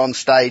 whether you're on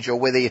stage or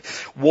whether you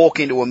walk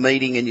into a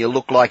meeting and you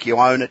look like you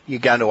own it, you're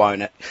going to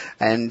own it.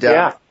 And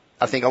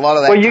I think a lot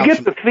of that. Well, you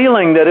get the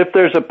feeling that if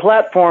there's a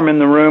platform in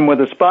the room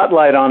with a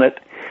spotlight on it,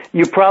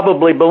 you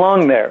probably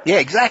belong there. Yeah,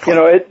 exactly. You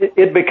know,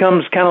 it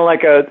becomes kind of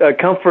like a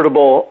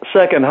comfortable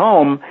second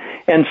home.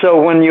 And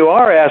so when you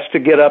are asked to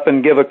get up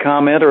and give a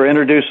comment or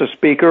introduce a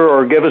speaker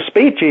or give a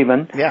speech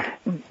even,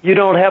 you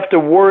don't have to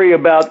worry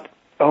about,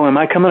 oh, am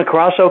I coming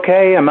across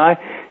okay? Am I,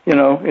 you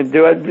know,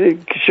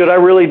 should I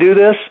really do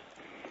this?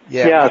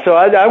 Yeah, so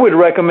I would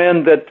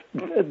recommend that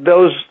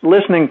those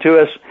listening to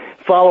us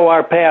follow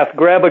our path,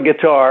 grab a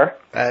guitar.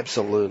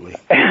 Absolutely.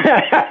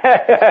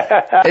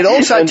 It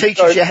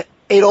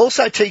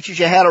also teaches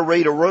you how to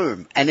read a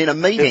room. And in a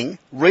meeting,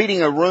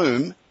 reading a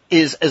room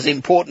is as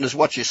important as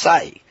what you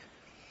say.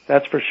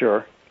 That's for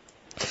sure.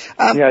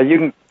 You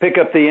can pick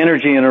up the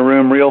energy in a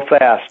room real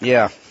fast.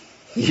 Yeah,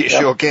 you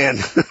sure can.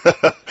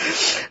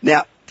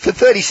 Now, for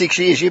 36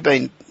 years, you've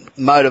been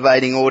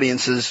motivating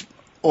audiences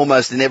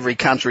almost in every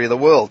country of the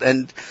world.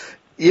 And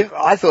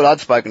I thought I'd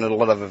spoken at a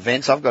lot of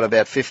events. I've got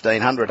about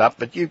 1,500 up,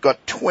 but you've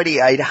got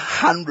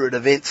 2,800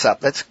 events up.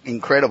 That's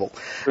incredible.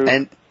 True.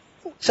 And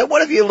so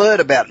what have you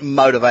learned about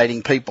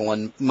motivating people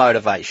and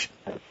motivation?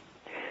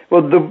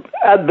 Well,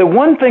 the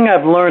one thing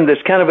I've learned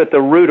that's kind of at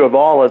the root of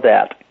all of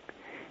that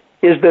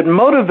is that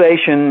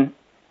motivation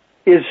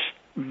is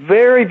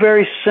very,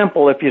 very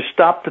simple if you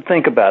stop to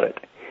think about it.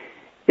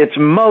 It's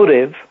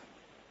motive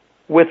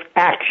with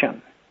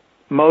action.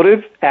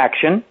 Motive,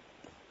 action,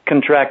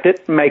 contract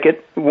it, make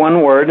it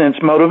one word, and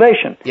it's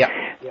motivation.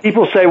 Yeah.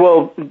 People say,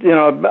 well, you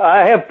know,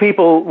 I have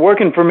people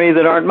working for me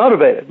that aren't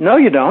motivated. No,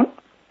 you don't.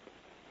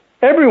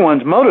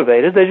 Everyone's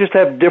motivated. They just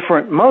have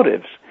different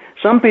motives.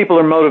 Some people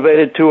are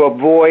motivated to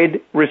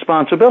avoid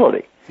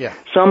responsibility. Yeah.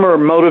 Some are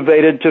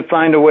motivated to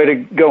find a way to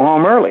go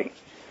home early.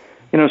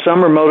 You know,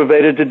 some are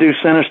motivated to do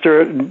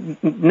sinister,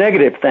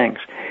 negative things.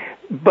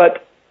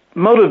 But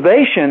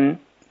motivation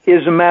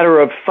is a matter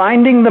of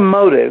finding the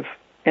motive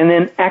and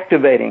then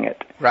activating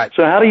it. Right.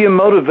 So how do you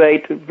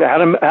motivate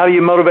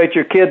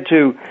your kid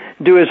to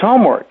do his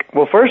homework?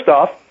 Well, first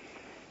off,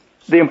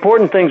 the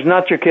important thing is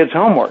not your kid's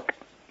homework.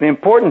 The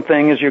important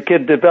thing is your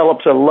kid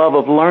develops a love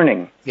of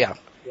learning. Yeah.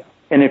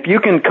 And if you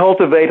can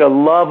cultivate a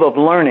love of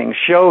learning,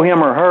 show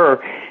him or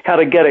her how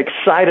to get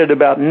excited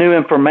about new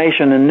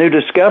information and new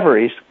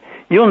discoveries,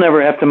 you'll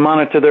never have to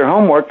monitor their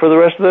homework for the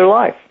rest of their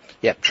life.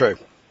 Yeah, true.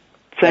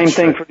 Same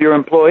thing for your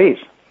employees.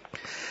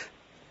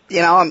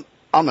 You know,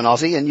 I'm an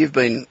Aussie, and you've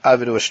been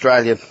over to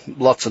Australia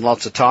lots and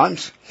lots of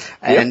times,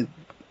 and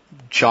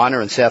China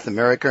and South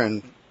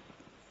America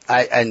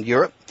and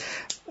Europe.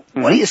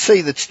 Mm-hmm. What do you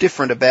see that's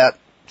different about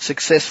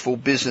successful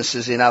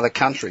businesses in other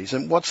countries,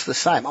 and what's the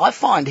same? I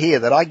find here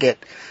that I get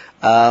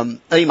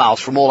emails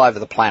from all over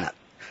the planet,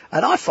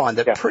 and I find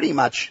that pretty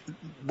much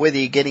whether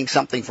you're getting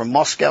something from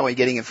Moscow or you're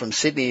getting it from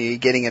Sydney or you're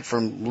getting it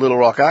from Little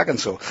Rock,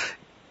 Arkansas,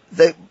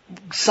 the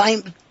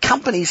same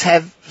companies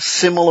have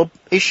similar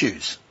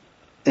issues.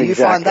 Do you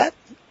find that?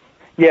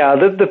 Yeah,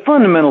 the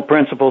fundamental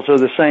principles are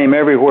the same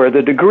everywhere.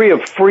 The degree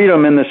of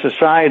freedom in the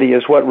society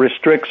is what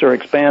restricts or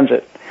expands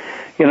it.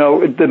 You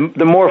know,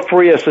 the more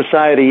free a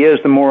society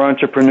is, the more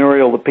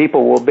entrepreneurial the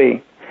people will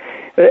be.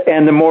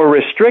 And the more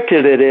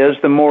restricted it is,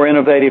 the more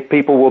innovative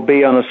people will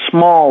be on a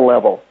small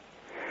level.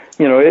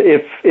 You know,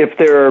 if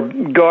there are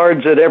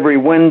guards at every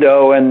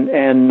window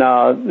and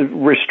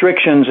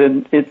restrictions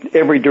in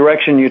every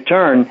direction you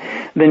turn,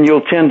 then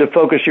you'll tend to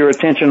focus your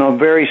attention on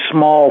very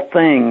small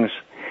things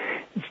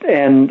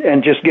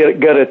and just get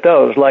good at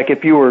those. Like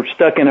if you were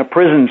stuck in a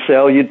prison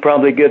cell, you'd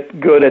probably get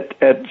good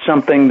at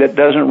something that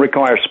doesn't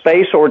require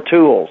space or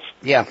tools.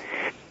 Yeah.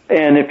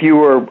 And if you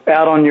were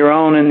out on your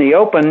own in the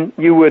open,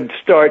 you would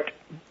start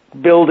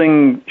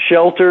building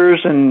shelters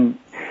and,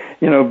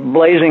 you know,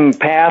 blazing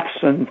paths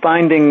and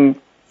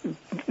finding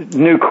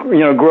new, you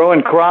know,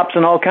 growing crops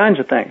and all kinds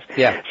of things.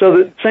 Yeah. So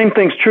the same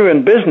thing's true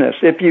in business.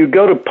 If you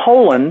go to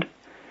Poland,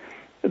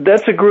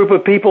 that's a group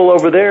of people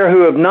over there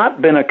who have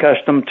not been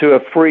accustomed to a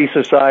free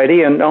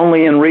society, and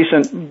only in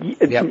recent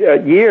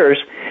years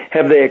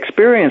have they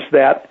experienced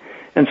that.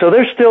 And so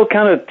they're still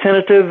kind of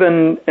tentative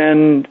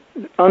and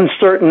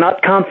uncertain,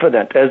 not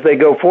confident as they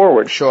go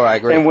forward. Sure, I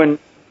agree. And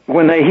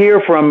when they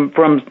hear from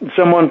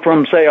someone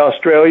from, say,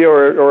 Australia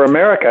or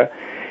America,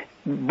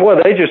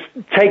 boy, they just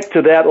take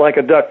to that like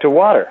a duck to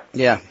water.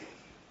 Yeah.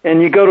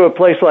 And you go to a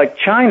place like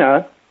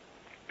China,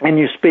 and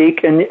you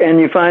speak, and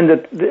you find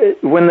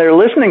that when they're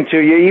listening to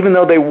you, even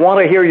though they want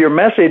to hear your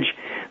message,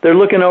 they're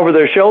looking over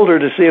their shoulder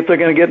to see if they're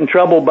going to get in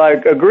trouble by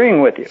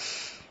agreeing with you.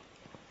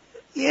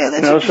 Yeah,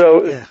 that's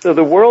so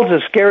the world's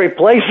a scary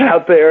place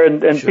out there,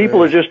 and sure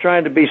people are just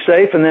trying to be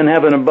safe and then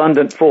have an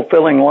abundant,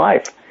 fulfilling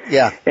life.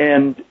 Yeah.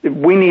 And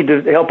we need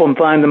to help them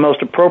find the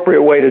most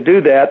appropriate way to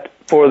do that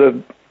for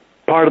the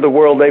part of the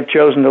world they've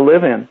chosen to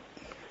live in.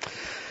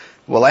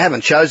 Well, they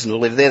haven't chosen to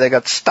live there. They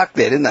got stuck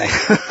there, didn't they?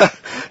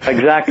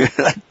 Exactly.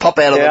 They pop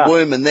out of the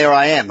womb, and there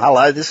I am.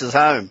 Hello, this is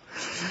home.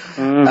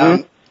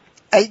 Mm-hmm.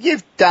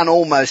 You've done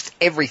almost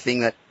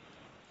everything that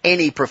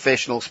any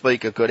professional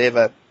speaker could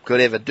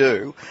ever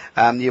do.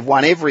 You've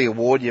won every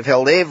award. You've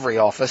held every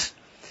office.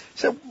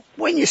 So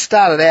when you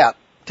started out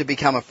to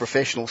become a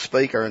professional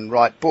speaker and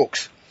write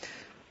books,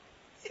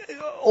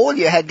 all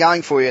you had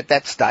going for you at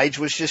that stage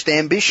was just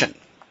ambition.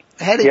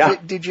 How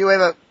did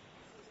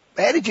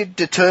you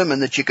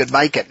determine that you could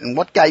make it, and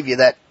what gave you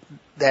that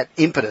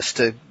impetus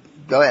to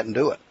go out and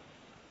do it?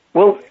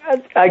 Well,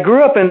 I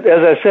grew up as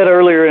I said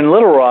earlier, in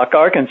Little Rock,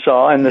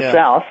 Arkansas, in the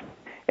South.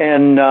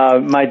 And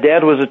my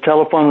dad was a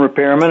telephone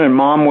repairman, and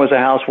Mom was a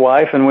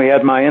housewife, and we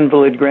had my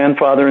invalid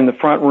grandfather in the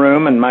front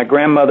room, and my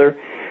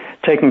grandmother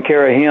taking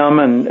care of him,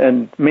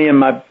 and me and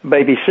my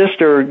baby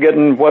sister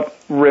getting what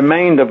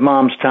remained of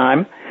Mom's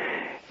time.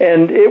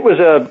 And it was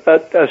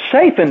a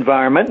safe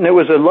environment, and it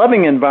was a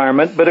loving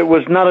environment, but it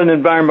was not an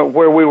environment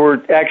where we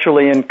were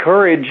actually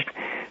encouraged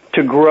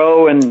to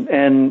grow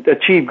and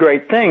achieve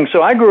great things.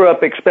 So I grew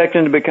up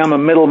expecting to become a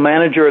middle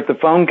manager at the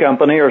phone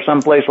company or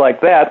someplace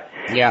like that,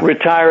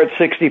 retire at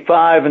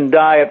 65 and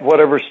die at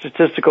whatever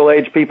statistical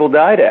age people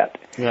died at.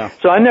 Yeah.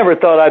 So I never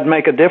thought I'd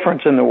make a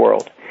difference in the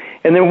world.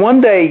 And then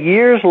one day,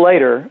 years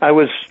later, I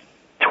was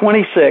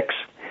 26,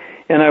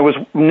 and I was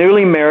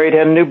newly married,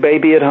 had a new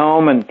baby at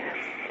home, and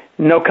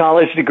no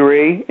college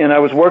degree, and I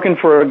was working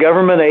for a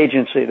government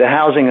agency, the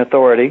Housing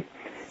Authority,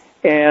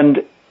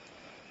 and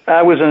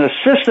I was an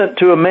assistant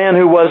to a man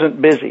who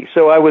wasn't busy.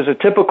 So I was a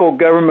typical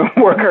government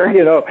worker,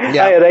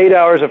 I had 8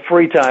 hours of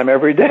free time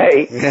every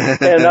day.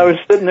 And I was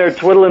sitting there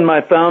twiddling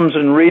my thumbs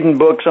and reading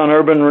books on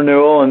urban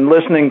renewal and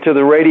listening to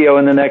the radio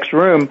in the next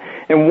room.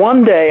 And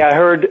one day I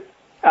heard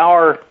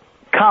our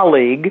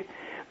colleague,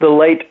 the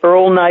late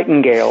Earl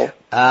Nightingale,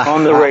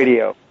 on the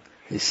radio.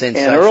 And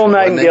Earl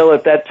Nightingale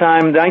at that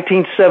time,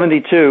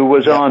 1972,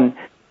 was on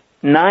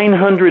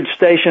 900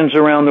 stations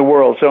around the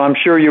world. So I'm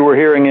sure you were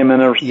hearing him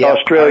in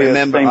Australia at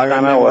the same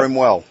time I was. Him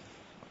well.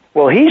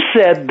 Well, he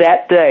said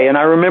that day, and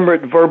I remember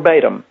it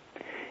verbatim,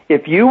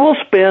 if you will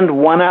spend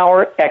 1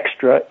 hour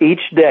extra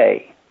each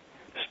day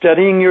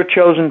studying your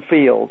chosen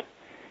field,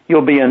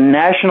 you'll be a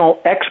national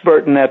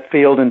expert in that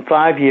field in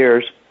 5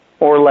 years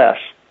or less.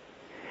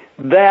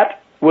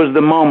 That was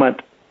the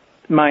moment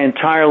my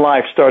entire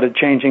life started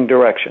changing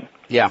direction.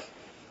 Yeah.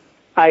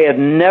 I had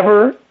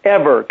never,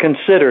 ever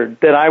considered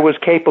that I was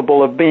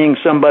capable of being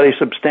somebody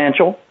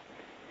substantial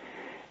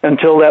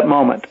until that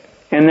moment.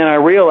 And then I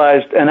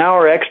realized an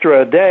hour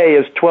extra a day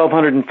is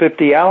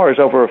 1,250 hours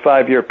over a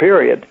 5-year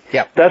period.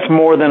 Yeah. That's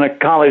more than a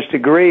college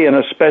degree in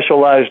a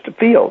specialized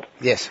field.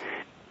 Yes.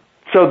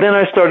 So then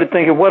I started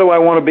thinking, what do I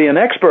want to be an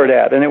expert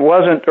at? And it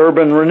wasn't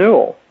urban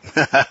renewal.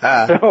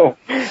 So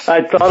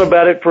I thought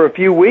about it for a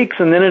few weeks,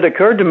 and then it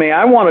occurred to me,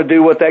 I want to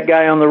do what that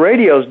guy on the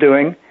radio is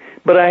doing,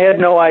 but I had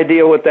no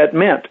idea what that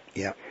meant.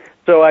 Yeah.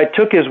 So I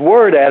took his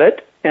word at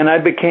it, and I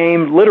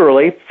became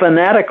literally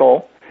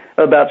fanatical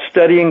about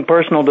studying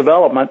personal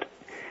development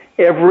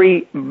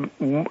every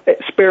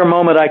spare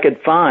moment I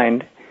could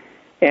find.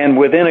 And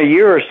within a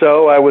year or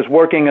so, I was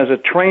working as a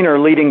trainer,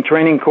 leading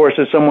training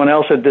courses someone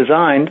else had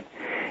designed,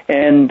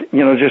 and,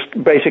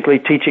 just basically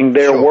teaching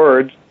their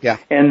words. Yeah.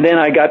 And then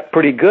I got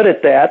pretty good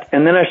at that,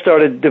 and then I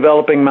started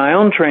developing my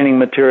own training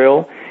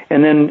material.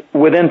 And then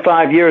within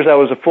 5 years, I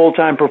was a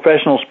full-time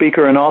professional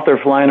speaker and author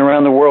flying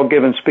around the world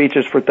giving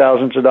speeches for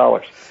thousands of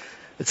dollars.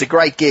 It's a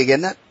great gig,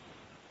 isn't it?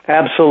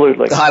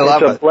 Absolutely. I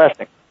love it. It's a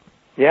blessing.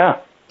 Yeah.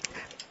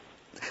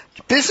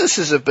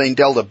 Businesses have been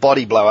dealt a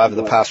body blow over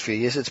the past few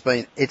years.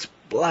 It's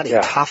bloody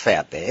tough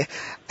out there.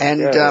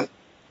 And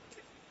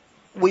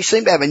we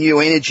seem to have a new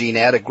energy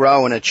now to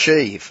grow and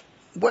achieve.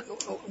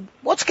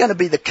 What's going to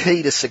be the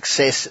key to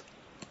success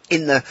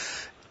in the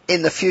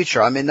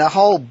future? I mean, the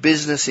whole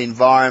business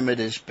environment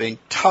has been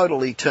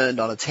totally turned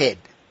on its head.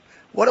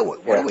 What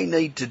do we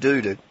need to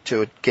do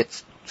to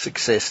get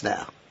success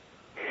now?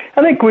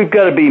 I think we've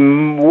got to be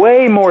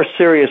way more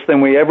serious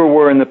than we ever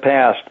were in the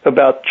past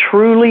about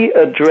truly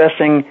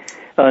addressing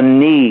a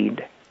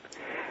need.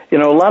 A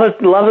lot of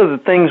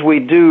the things we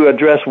do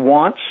address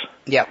wants.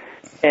 Yeah.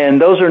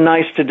 And those are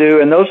nice to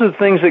do, and those are the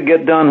things that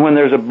get done when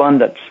there's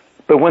abundance.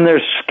 But when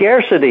there's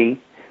scarcity,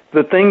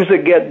 the things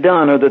that get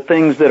done are the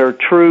things that are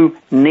true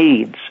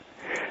needs.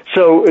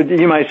 So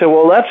you might say,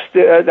 well, that's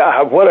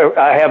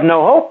I have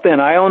no hope then.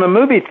 I own a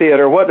movie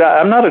theater.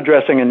 I'm not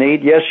addressing a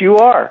need. Yes, you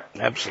are.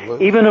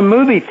 Absolutely. Even a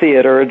movie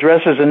theater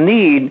addresses a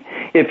need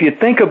if you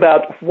think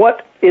about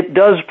what it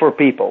does for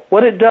people.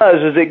 What it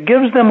does is it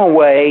gives them a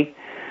way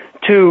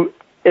to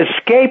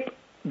escape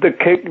the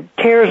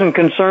cares and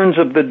concerns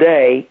of the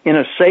day in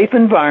a safe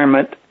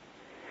environment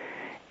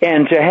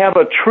and to have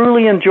a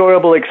truly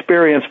enjoyable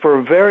experience for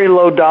a very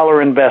low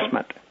dollar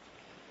investment.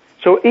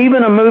 So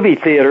even a movie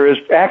theater is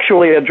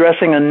actually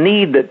addressing a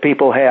need that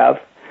people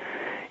have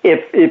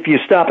if you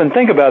stop and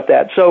think about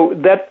that. So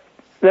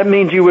that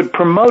means you would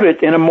promote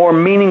it in a more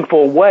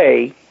meaningful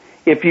way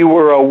if you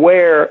were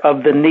aware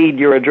of the need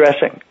you're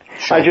addressing.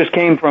 Sure. I just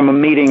came from a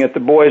meeting at the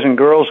Boys and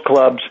Girls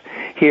Clubs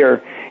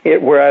here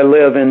where I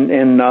live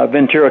in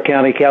Ventura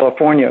County,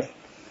 California.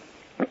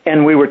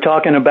 And we were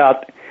talking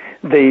about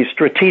the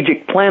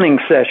strategic planning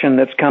session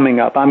that's coming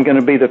up. I'm going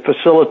to be the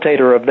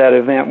facilitator of that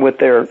event with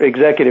their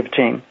executive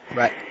team.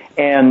 Right.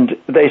 And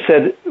they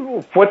said,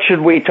 what should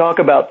we talk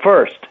about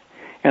first?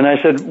 And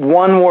I said,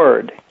 one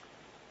word,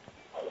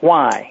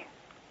 why?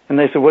 And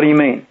they said, what do you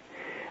mean?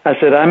 I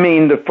said, I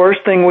mean, the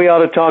first thing we ought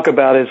to talk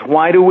about is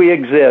why do we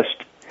exist?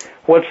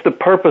 What's the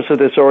purpose of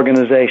this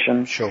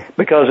organization? Sure.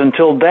 Because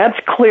until that's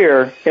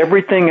clear,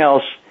 everything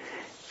else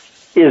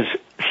is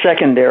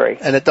secondary.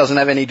 And it doesn't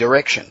have any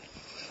direction.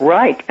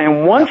 Right.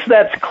 And once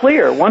that's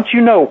clear, once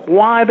you know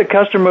why the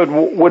customer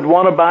would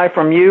want to buy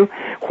from you,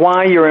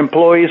 why your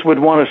employees would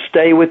want to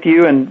stay with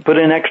you and put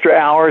in extra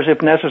hours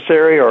if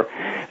necessary, or,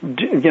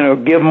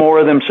 give more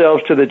of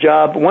themselves to the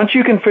job, once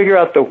you can figure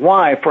out the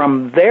why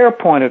from their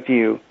point of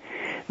view,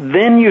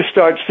 then you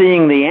start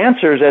seeing the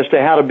answers as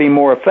to how to be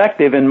more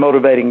effective in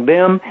motivating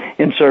them,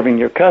 in serving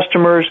your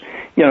customers,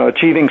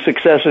 achieving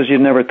successes you'd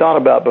never thought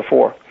about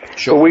before.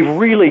 Sure. But we've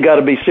really got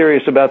to be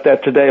serious about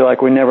that today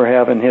like we never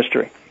have in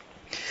history.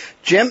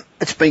 Jim,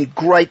 it's been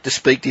great to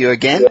speak to you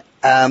again.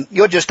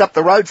 You're just up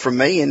the road from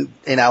me in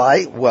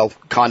LA, well,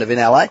 kind of in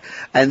LA,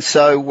 and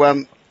so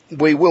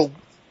we will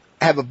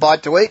have a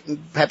bite to eat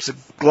and perhaps a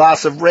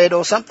glass of red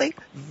or something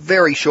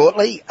very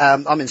shortly.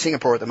 I'm in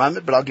Singapore at the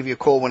moment, but I'll give you a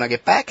call when I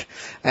get back,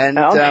 and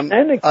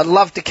I'd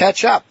love to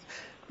catch up.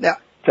 Now,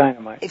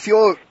 Dynamite. if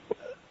you'd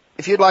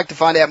like to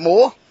find out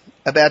more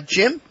about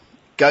Jim,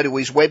 go to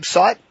his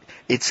website.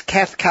 It's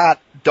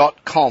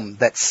cathcart.com.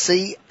 That's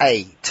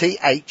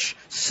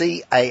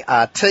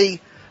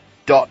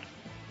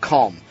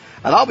CATHCART.com.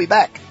 And I'll be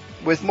back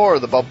with more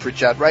of the Bob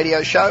Pritchard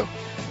Radio Show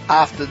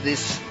after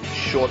this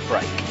short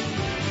break.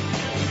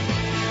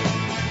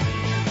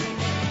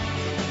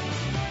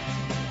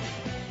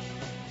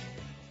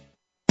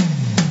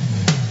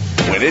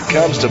 When it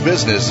comes to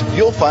business,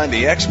 you'll find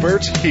the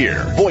experts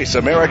here. Voice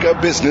America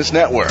Business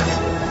Network.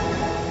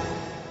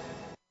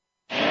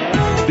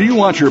 Do you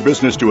want your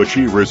business to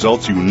achieve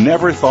results you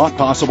never thought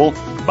possible?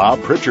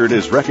 Bob Pritchard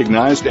is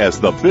recognized as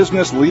the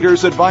Business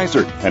Leader's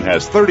Advisor and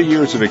has 30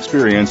 years of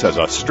experience as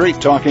a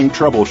straight-talking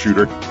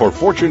troubleshooter for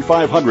Fortune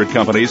 500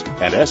 companies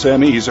and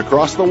SMEs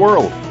across the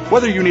world.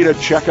 Whether you need a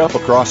checkup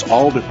across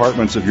all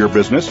departments of your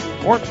business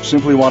or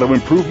simply want to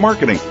improve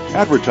marketing,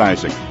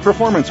 advertising,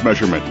 performance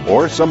measurement,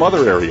 or some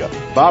other area,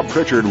 Bob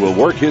Pritchard will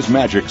work his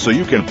magic so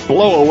you can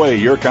blow away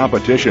your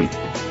competition.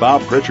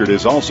 Bob Pritchard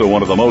is also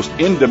one of the most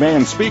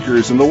in-demand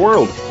speakers in the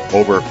world.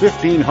 Over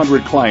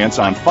 1,500 clients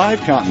on 5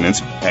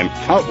 continents and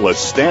countless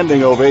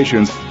standing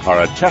ovations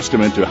are a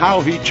testament to how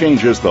he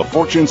changes the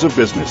fortunes of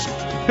business.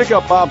 Pick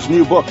up Bob's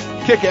new book,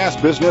 Kick-Ass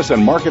Business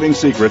and Marketing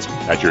Secrets,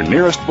 at your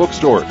nearest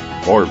bookstore,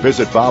 or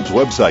visit Bob's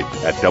website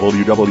at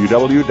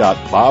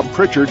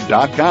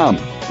www.bobpritchard.com.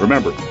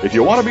 Remember, if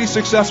you want to be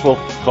successful,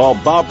 call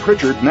Bob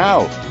Pritchard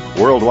now.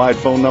 Worldwide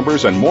phone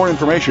numbers and more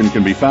information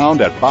can be found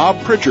at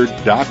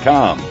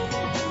bobpritchard.com.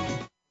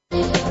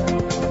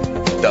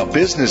 The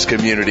business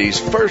community's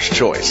first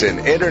choice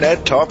in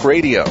Internet Talk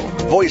Radio.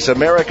 Voice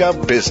America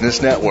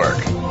Business Network.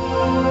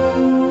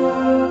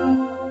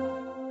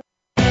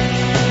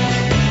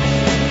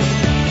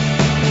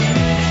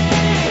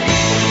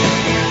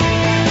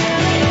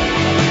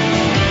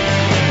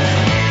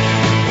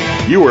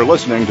 You are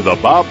listening to the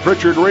Bob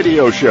Pritchard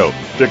Radio Show.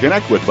 To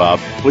connect with Bob,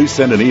 please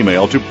send an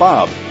email to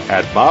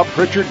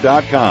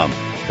bob@bobpritchard.com.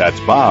 That's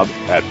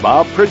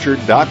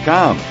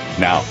bob@bobpritchard.com.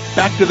 Now,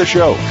 back to the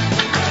show.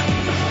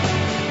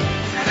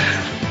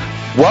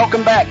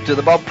 Welcome back to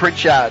the Bob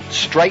Pritchard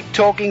Straight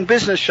Talking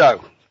Business Show.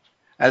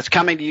 It's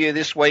coming to you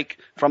this week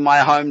from my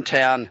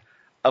hometown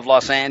of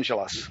Los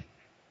Angeles.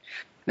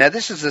 Now,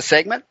 this is a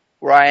segment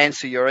where I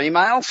answer your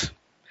emails.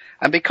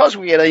 And because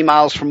we get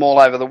emails from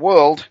all over the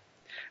world,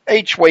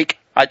 each week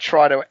I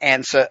try to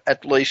answer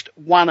at least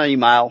one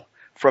email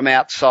from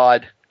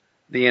outside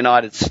the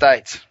United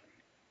States.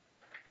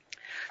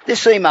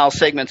 This email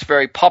segment's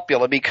very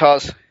popular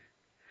because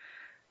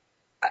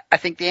I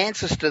think the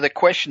answers to the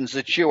questions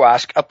that you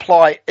ask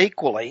apply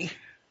equally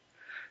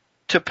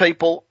to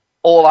people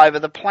all over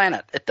the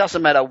planet. It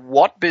doesn't matter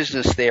what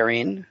business they're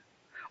in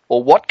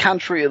or what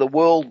country of the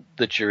world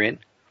that you're in.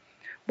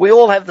 We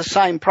all have the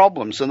same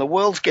problems, and the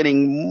world's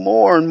getting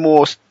more and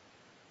more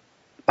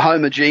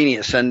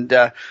homogeneous. And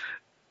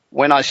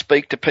when I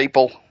speak to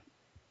people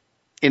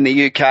in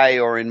the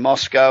UK or in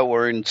Moscow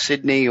or in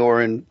Sydney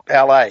or in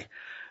LA,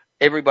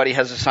 everybody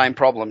has the same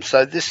problem.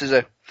 So this is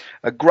a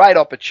great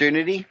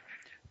opportunity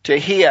to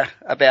hear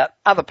about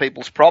other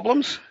people's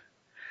problems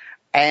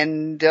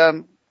and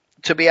to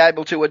be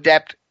able to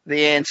adapt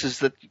the answers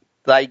that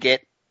they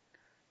get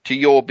to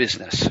your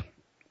business.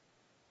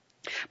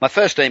 My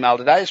first email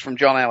today is from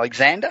John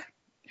Alexander,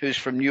 who's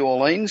from New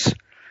Orleans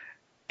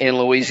in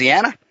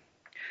Louisiana.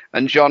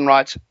 And John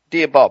writes,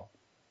 "Dear Bob,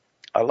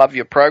 I love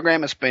your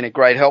program. It's been a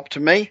great help to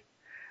me,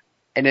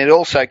 and it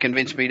also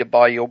convinced me to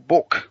buy your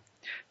book.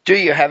 Do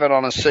you have it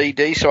on a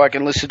CD so I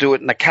can listen to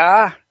it in the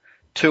car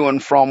to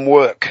and from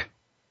work?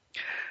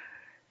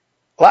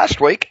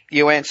 Last week,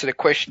 you answered a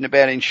question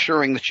about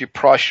ensuring that you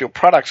price your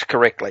products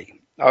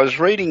correctly. I was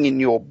reading in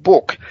your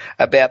book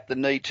about the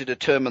need to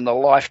determine the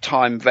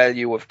lifetime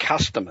value of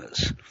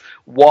customers.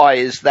 Why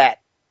is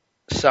that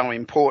so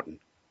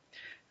important?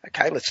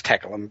 Okay, let's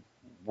tackle them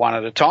one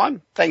at a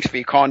time. Thanks for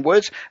your kind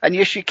words. And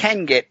yes, you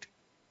can get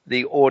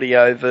the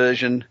audio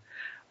version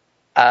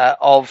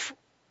of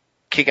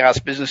Kick-Ass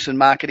Business and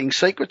Marketing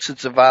Secrets.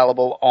 It's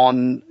available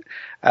on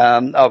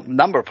a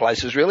number of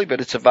places really, but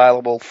it's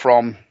available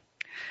from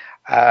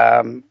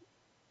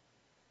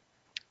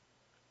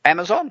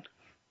Amazon,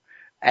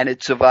 and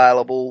it's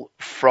available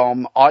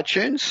from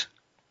iTunes.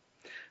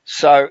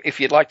 So if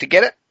you'd like to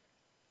get it,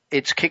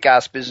 it's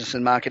Kick-Ass Business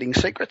and Marketing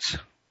Secrets,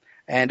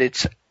 and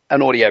it's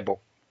an audio book.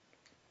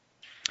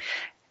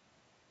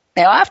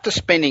 Now, after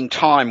spending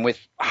time with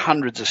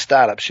hundreds of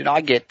startups,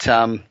 I get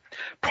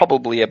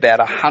probably about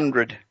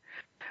 100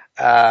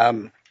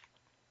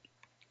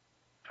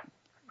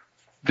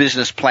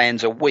 business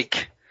plans a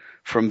week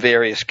from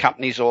various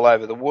companies all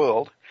over the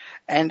world,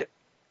 and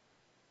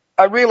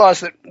I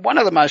realize that one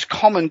of the most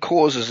common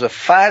causes of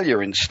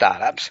failure in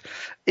startups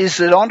is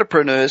that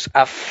entrepreneurs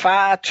are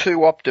far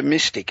too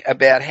optimistic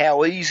about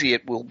how easy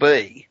it will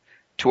be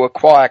to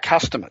acquire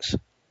customers.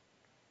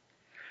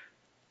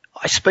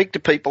 I speak to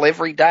people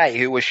every day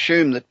who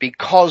assume that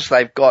because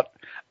they've got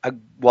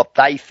what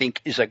they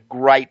think is a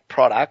great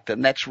product,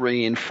 and that's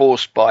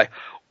reinforced by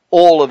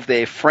all of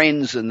their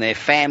friends and their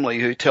family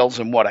who tells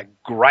them what a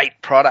great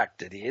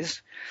product it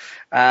is,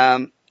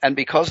 and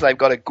because they've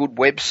got a good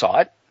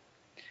website,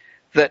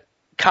 that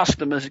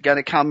customers are going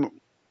to come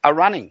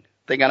running.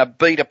 They're going to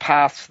beat a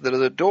path to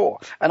the door.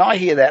 And I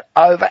hear that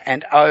over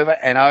and over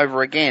and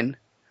over again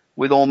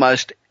with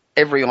almost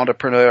every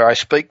entrepreneur I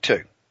speak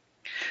to.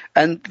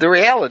 And the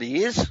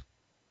reality is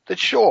that,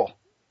 sure,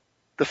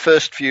 the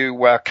first few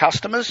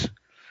customers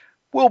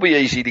will be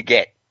easy to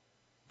get.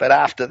 But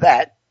after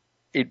that,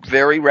 it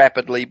very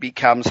rapidly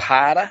becomes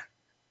harder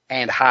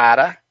and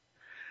harder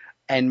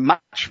and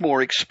much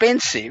more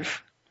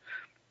expensive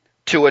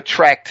to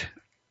attract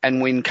and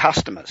win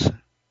customers.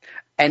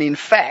 And in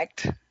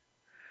fact,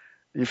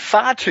 in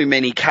far too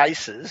many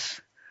cases,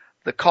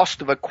 the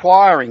cost of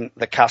acquiring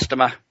the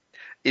customer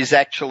is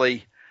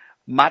actually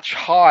much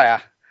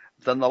higher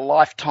than the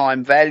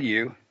lifetime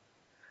value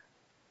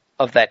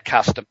of that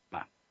customer.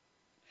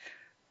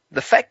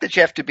 The fact that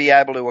you have to be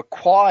able to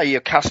acquire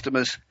your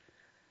customers,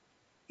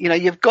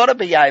 you've got to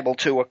be able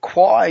to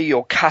acquire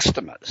your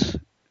customers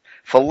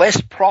for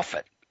less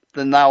profit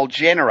than they'll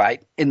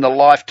generate in the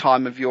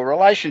lifetime of your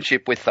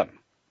relationship with them.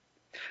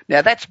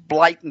 Now, that's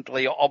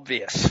blatantly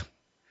obvious.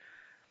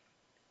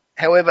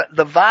 However,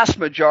 the vast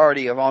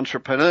majority of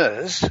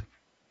entrepreneurs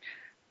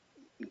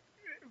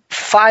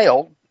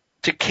fail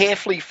to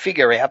carefully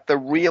figure out the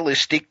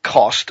realistic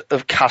cost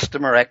of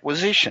customer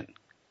acquisition.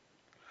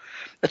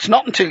 It's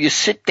not until you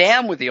sit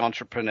down with the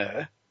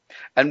entrepreneur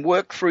and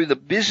work through the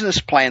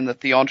business plan that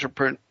the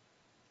entrepreneur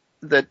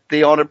that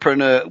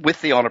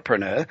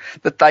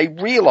they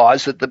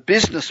realize that the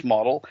business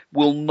model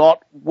will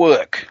not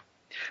work,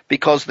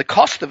 because the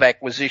cost of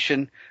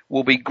acquisition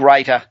will be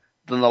greater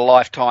than the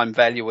lifetime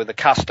value of the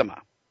customer.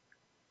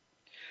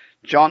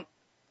 John,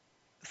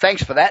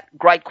 thanks for that.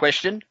 Great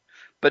question.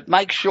 But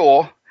make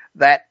sure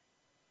that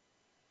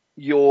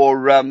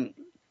your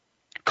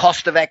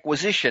cost of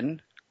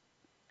acquisition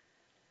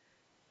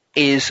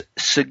is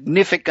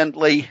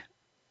significantly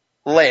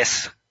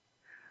less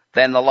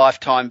than the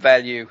lifetime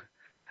value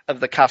of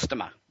the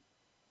customer.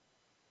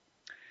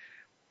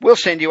 We'll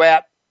send you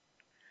out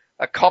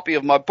a copy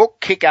of my book,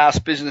 Kick-Ass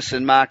Business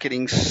and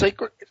Marketing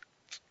Secrets,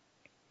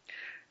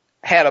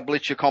 How to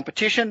Blitz Your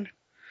Competition,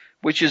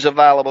 which is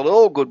available at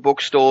all good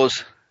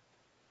bookstores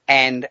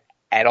and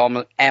at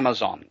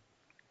Amazon.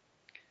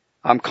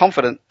 I'm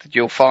confident that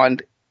you'll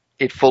find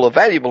it full of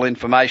valuable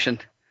information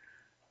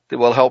that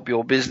will help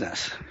your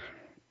business.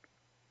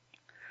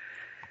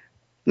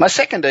 My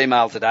second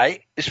email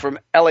today is from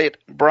Elliot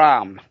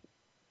Brahm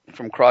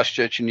from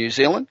Christchurch in New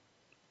Zealand,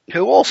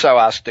 who also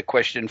asked a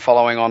question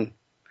following on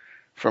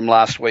from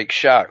last week's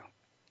show.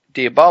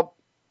 Dear Bob,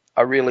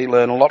 I really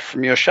learn a lot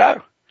from your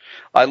show.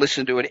 I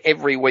listen to it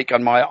every week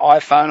on my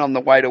iPhone on the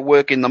way to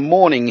work in the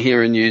morning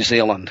here in New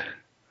Zealand.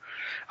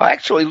 I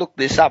actually looked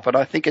this up, and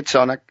I think it's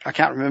on I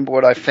can't remember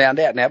what I found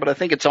out now, but I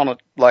think it's on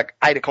at like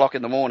 8 o'clock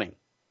in the morning.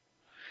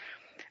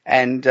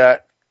 And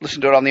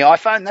listen to it on the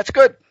iPhone. That's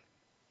good.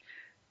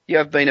 You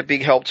have been a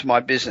big help to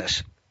my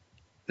business.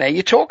 Now,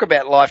 you talk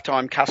about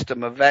lifetime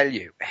customer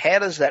value. How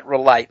does that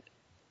relate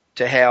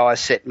to how I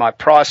set my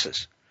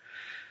prices?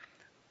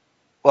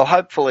 Well,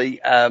 hopefully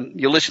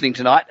you're listening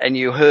tonight and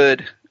you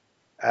heard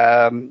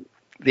the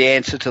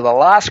answer to the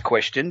last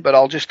question, but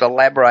I'll just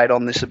elaborate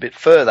on this a bit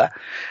further.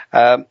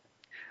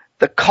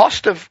 The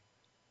cost of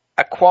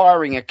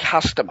acquiring a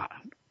customer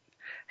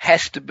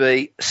has to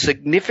be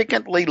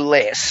significantly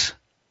less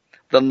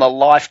than the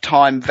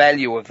lifetime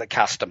value of the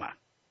customer.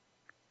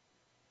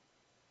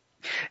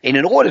 And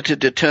in order to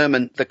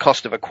determine the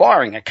cost of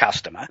acquiring a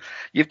customer,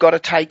 you've got to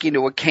take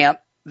into account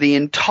the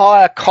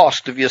entire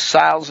cost of your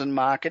sales and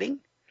marketing,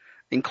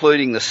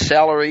 including the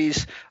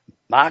salaries,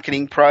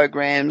 marketing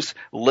programs,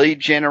 lead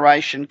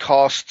generation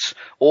costs,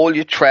 all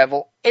your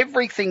travel,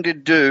 everything to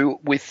do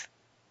with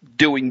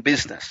doing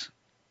business,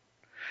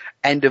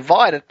 and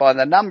divide it by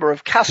the number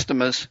of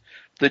customers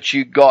that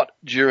you got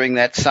during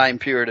that same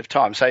period of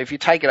time. So if you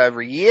take it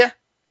over a year,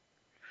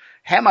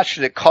 how much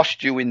did it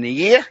cost you in the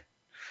year?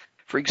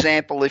 For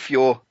example, if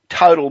your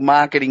total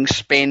marketing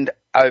spend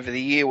over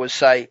the year was,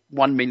 say,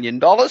 $1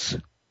 million,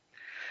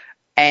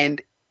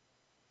 and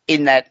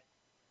in that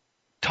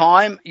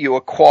time you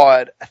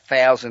acquired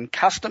 1,000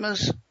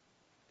 customers,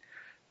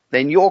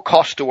 then your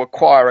cost to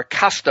acquire a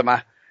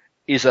customer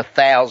is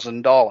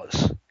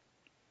 $1,000.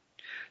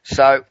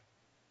 So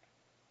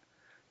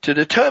to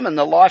determine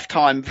the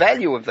lifetime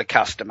value of the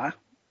customer,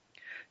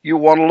 you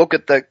want to look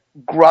at the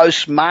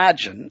gross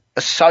margin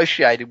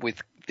associated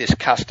with this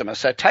customer.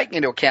 So taking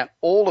into account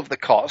all of the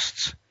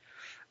costs,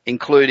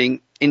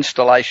 including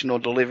installation or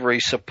delivery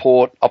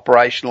support,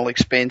 operational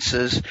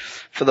expenses,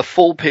 for the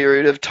full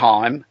period of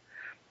time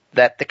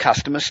that the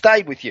customer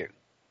stayed with you.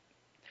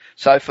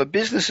 So for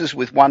businesses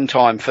with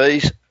one-time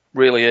fees,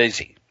 really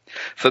easy.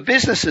 For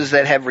businesses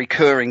that have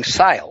recurring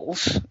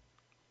sales,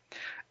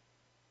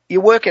 you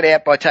work it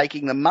out by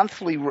taking the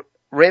monthly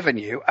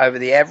revenue over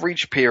the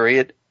average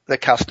period the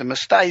customer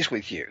stays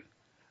with you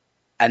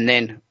and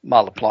then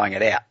multiplying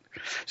it out.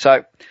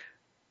 So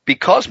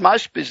because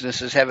most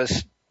businesses have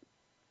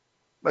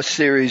a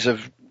series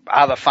of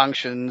other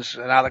functions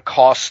and other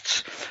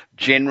costs,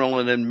 general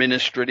and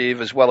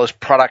administrative, as well as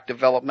product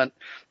development,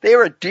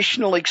 there are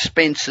additional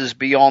expenses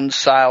beyond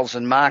sales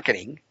and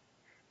marketing.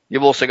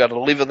 You've also got to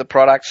deliver the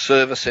product,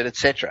 service it,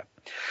 etc.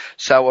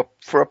 So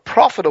for a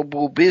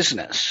profitable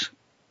business,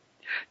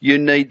 you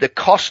need the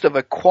cost of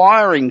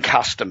acquiring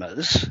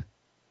customers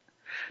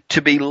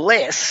to be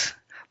less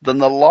than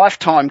the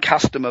lifetime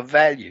customer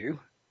value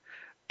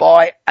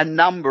by a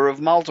number of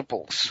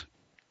multiples.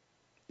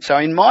 So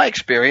in my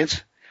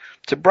experience,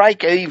 to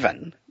break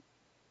even,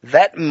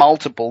 that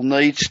multiple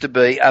needs to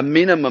be a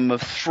minimum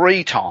of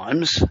 3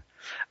 times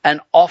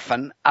and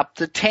often up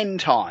to 10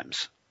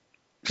 times.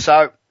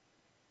 So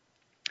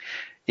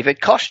if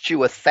it costs you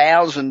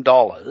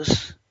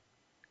 $1,000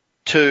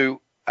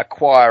 to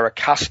acquire a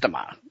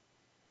customer,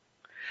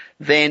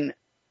 then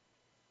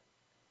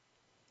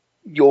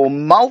your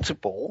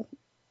multiple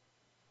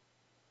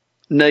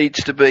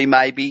needs to be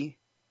maybe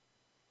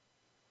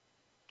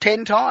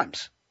 10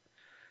 times.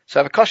 So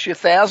if it costs you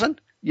 $1,000,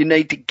 you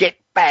need to get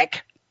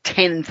back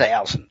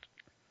 10,000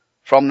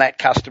 from that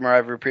customer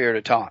over a period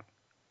of time.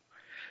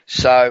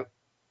 So,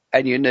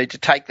 and you need to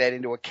take that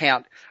into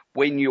account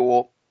when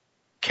you're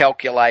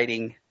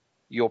calculating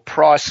your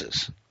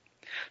prices.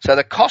 So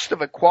the cost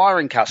of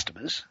acquiring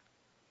customers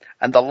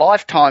and the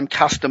lifetime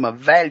customer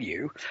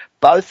value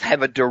both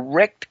have a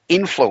direct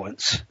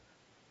influence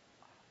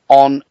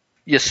on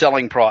your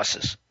selling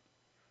prices.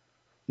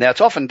 Now,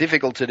 it's often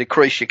difficult to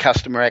decrease your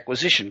customer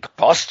acquisition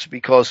costs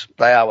because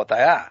they are what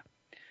they are.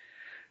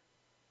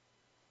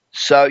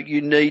 So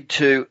you need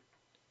to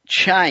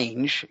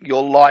change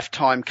your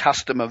lifetime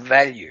customer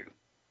value.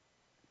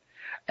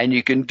 And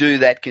you can do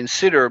that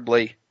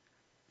considerably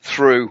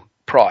through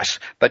price,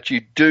 but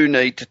you do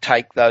need to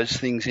take those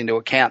things into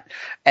account.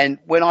 And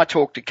when I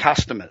talk to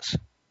customers,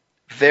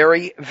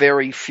 very,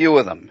 very few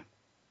of them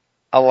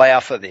allow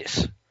for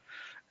this.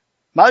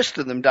 Most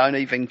of them don't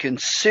even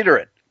consider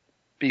it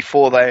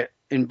before they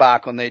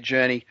embark on their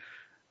journey,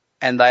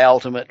 and they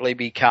ultimately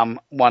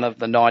become one of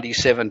the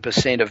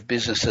 97% of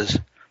businesses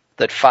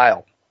that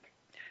fail.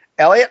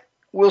 Elliot,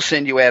 we'll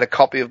send you out a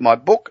copy of my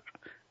book,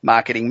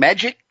 Marketing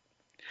Magic,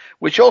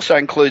 which also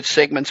includes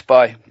segments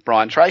by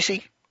Brian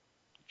Tracy,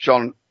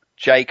 John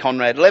J.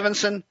 Conrad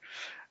Levinson,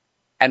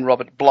 and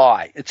Robert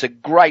Bly. It's a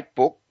great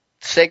book,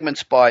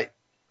 segments by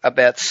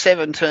about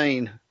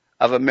 17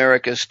 of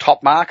America's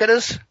top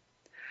marketers,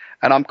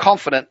 and I'm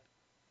confident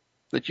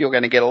that you're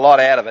going to get a lot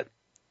out of it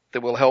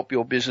that will help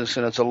your business,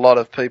 and it's a lot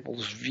of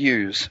people's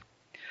views.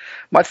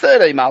 My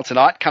third email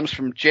tonight comes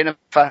from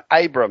Jennifer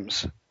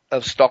Abrams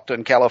of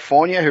Stockton,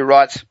 California, who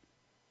writes,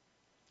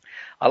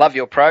 I love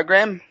your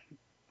program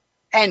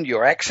and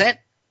your accent.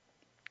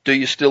 Do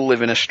you still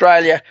live in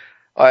Australia?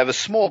 I have a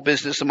small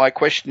business, and my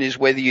question is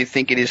whether you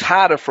think it is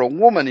harder for a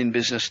woman in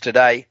business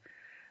today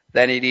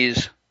than it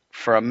is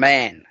for a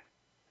man.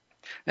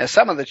 Now,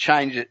 some of the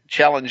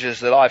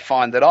challenges that I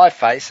find that I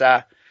face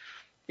are,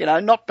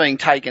 not being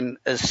taken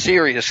as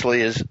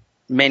seriously as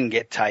men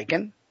get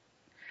taken.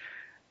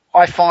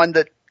 I find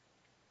that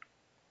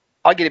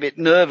I get a bit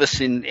nervous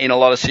in a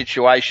lot of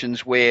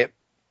situations where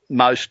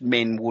most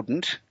men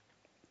wouldn't.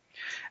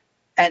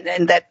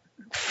 And that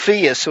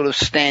fear sort of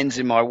stands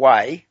in my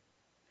way.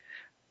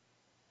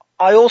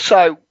 I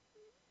also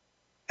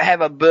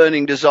have a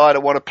burning desire to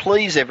want to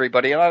please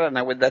everybody, and I don't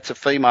know whether that's a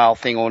female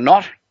thing or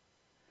not.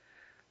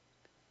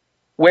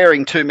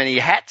 Wearing too many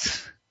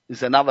hats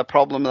is another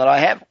problem that I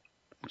have,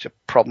 which is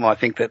a problem I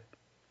think that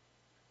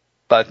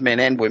both men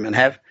and women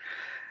have.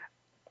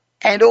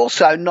 And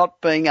also not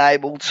being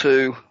able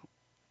to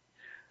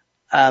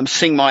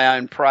sing my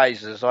own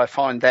praises. I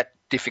find that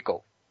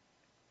difficult.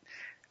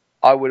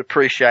 I would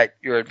appreciate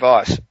your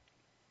advice.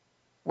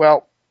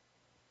 Well,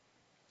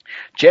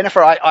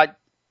 Jennifer, I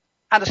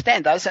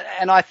understand those,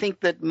 and I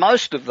think that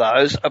most of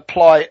those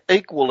apply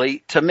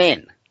equally to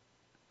men.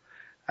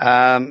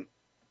 So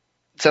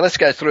let's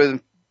go through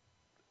them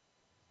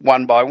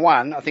one by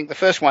one. I think the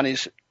first one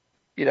is,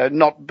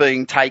 not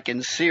being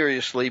taken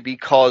seriously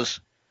because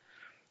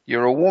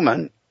you're a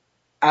woman.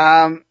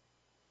 I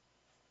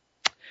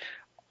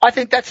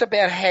think that's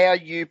about how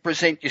you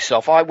present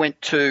yourself. I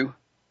went to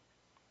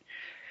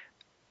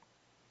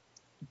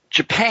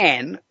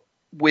Japan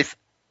with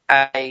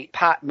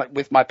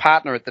my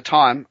partner at the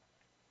time,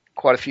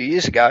 quite a few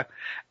years ago,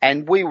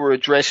 and we were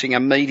addressing a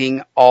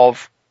meeting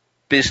of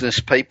business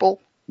people,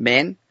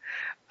 men,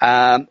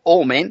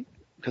 all men,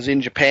 because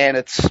in Japan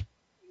it's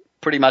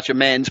pretty much a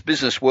man's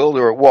business world,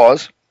 or it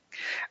was.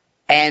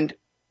 And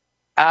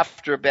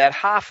after about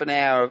half an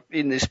hour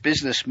in this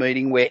business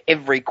meeting where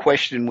every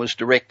question was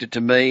directed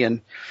to me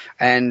and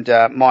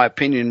my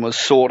opinion was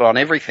sought on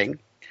everything,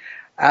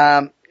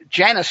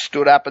 Janice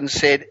stood up and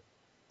said,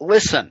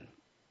 listen,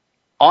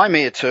 I'm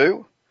here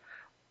too.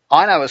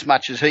 I know as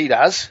much as he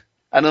does.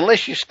 And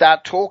unless you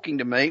start talking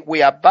to me,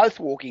 we are both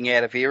walking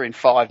out of here in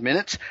 5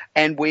 minutes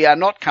and we are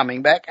not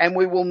coming back and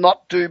we will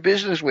not do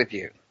business with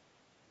you.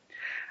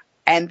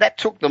 And that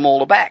took them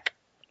all aback.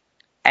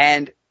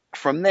 And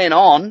from then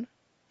on,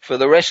 for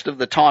the rest of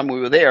the time we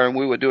were there and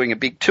we were doing a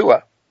big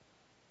tour,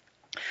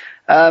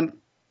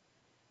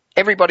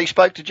 everybody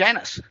spoke to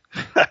Janice.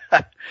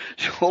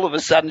 All of a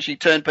sudden she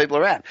turned people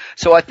around.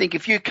 So I think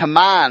if you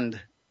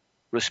command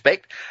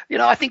respect,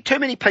 I think too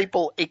many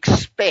people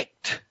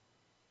expect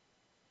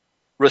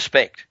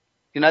respect.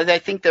 They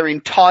think they're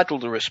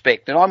entitled to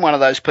respect. And I'm one of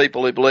those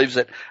people who believes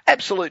that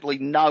absolutely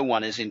no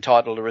one is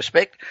entitled to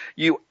respect.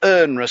 You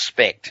earn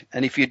respect.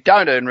 And if you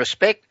don't earn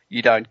respect,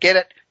 you don't get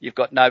it. You've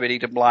got nobody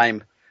to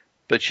blame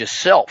but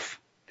yourself.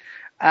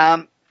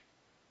 So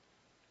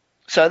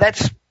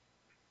that's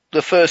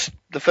the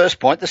first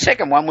point. The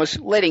second one was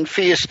letting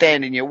fear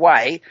stand in your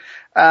way.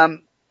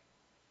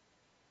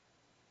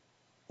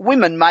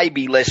 Women may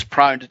be less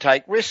prone to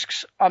take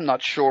risks. I'm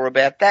not sure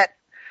about that.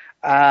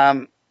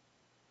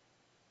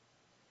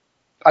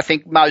 I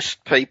think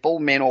most people,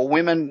 men or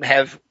women,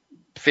 have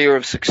fear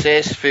of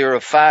success, fear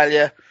of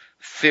failure,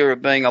 fear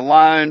of being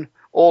alone,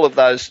 all of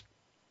those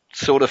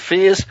sort of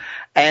fears.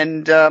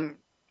 And I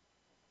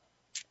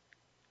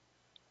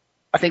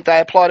think they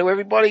apply to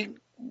everybody.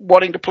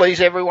 Wanting to please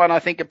everyone, I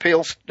think,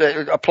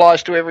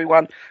 applies to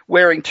everyone.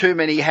 Wearing too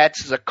many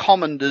hats is a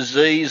common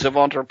disease of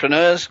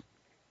entrepreneurs.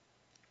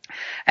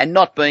 And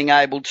not being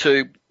able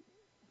to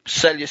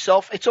sell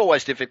yourself, it's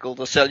always difficult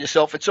to sell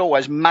yourself. It's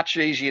always much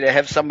easier to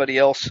have somebody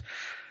else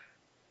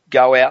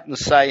go out and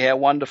say how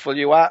wonderful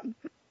you are.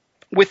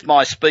 With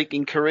my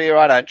speaking career,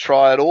 I don't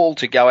try at all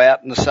to go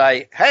out and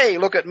say, hey,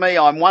 look at me,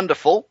 I'm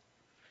wonderful,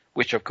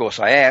 which of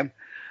course I am,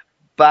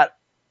 but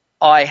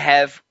I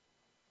have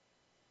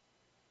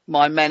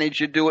my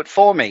manager do it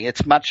for me.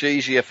 It's much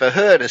easier for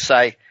her to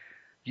say,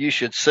 you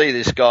should see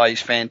this guy,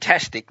 he's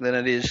fantastic, than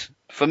it is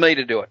for me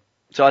to do it.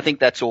 So I think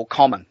that's all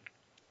common.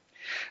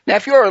 Now,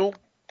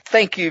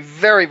 thank you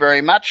very,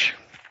 very much.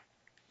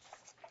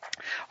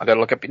 I've got to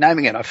look up your name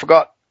again. I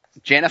forgot.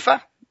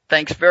 Jennifer,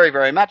 thanks very,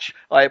 very much.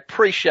 I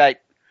appreciate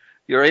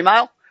your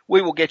email.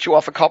 We will get you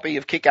off a copy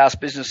of Kick-Ass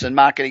Business and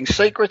Marketing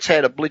Secrets,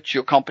 How to Blitz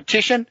Your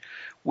Competition,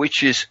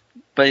 which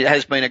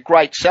has been a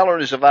great seller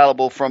and is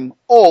available from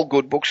all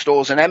good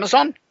bookstores and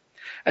Amazon.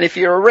 And if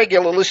you're a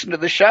regular listener to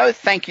the show,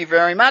 thank you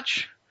very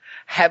much.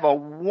 Have a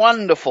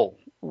wonderful,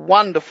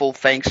 wonderful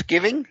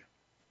Thanksgiving.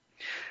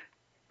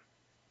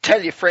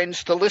 Tell your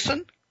friends to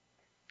listen.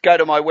 Go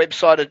to my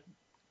website at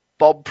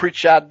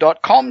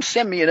bobpritchard.com.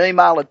 Send me an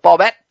email at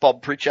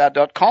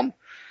bob@bobpritchard.com.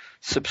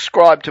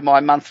 Subscribe to my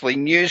monthly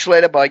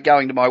newsletter by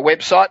going to my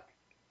website.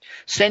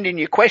 Send in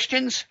your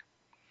questions.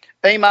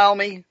 Email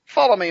me.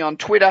 Follow me on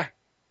Twitter,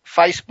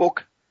 Facebook,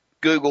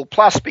 Google+.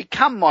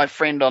 Become my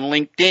friend on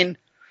LinkedIn.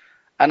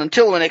 And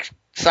until the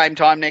same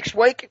time next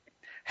week,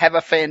 have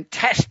a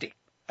fantastic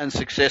and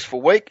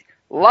successful week.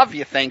 Love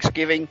your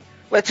Thanksgiving.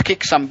 Let's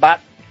kick some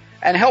butt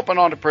and help an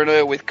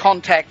entrepreneur with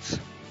contacts,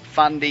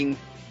 funding,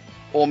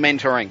 or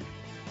mentoring.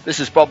 This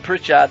is Bob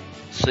Pritchard.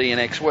 See you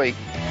next week.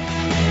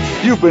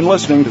 You've been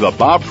listening to the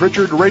Bob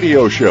Pritchard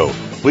Radio Show.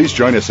 Please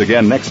join us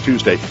again next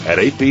Tuesday at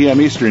 8 p.m.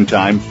 Eastern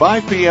Time,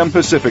 5 p.m.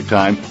 Pacific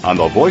Time on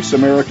the Voice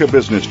America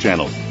Business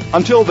Channel.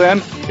 Until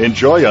then,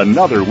 enjoy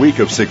another week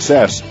of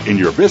success in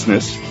your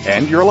business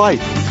and your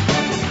life.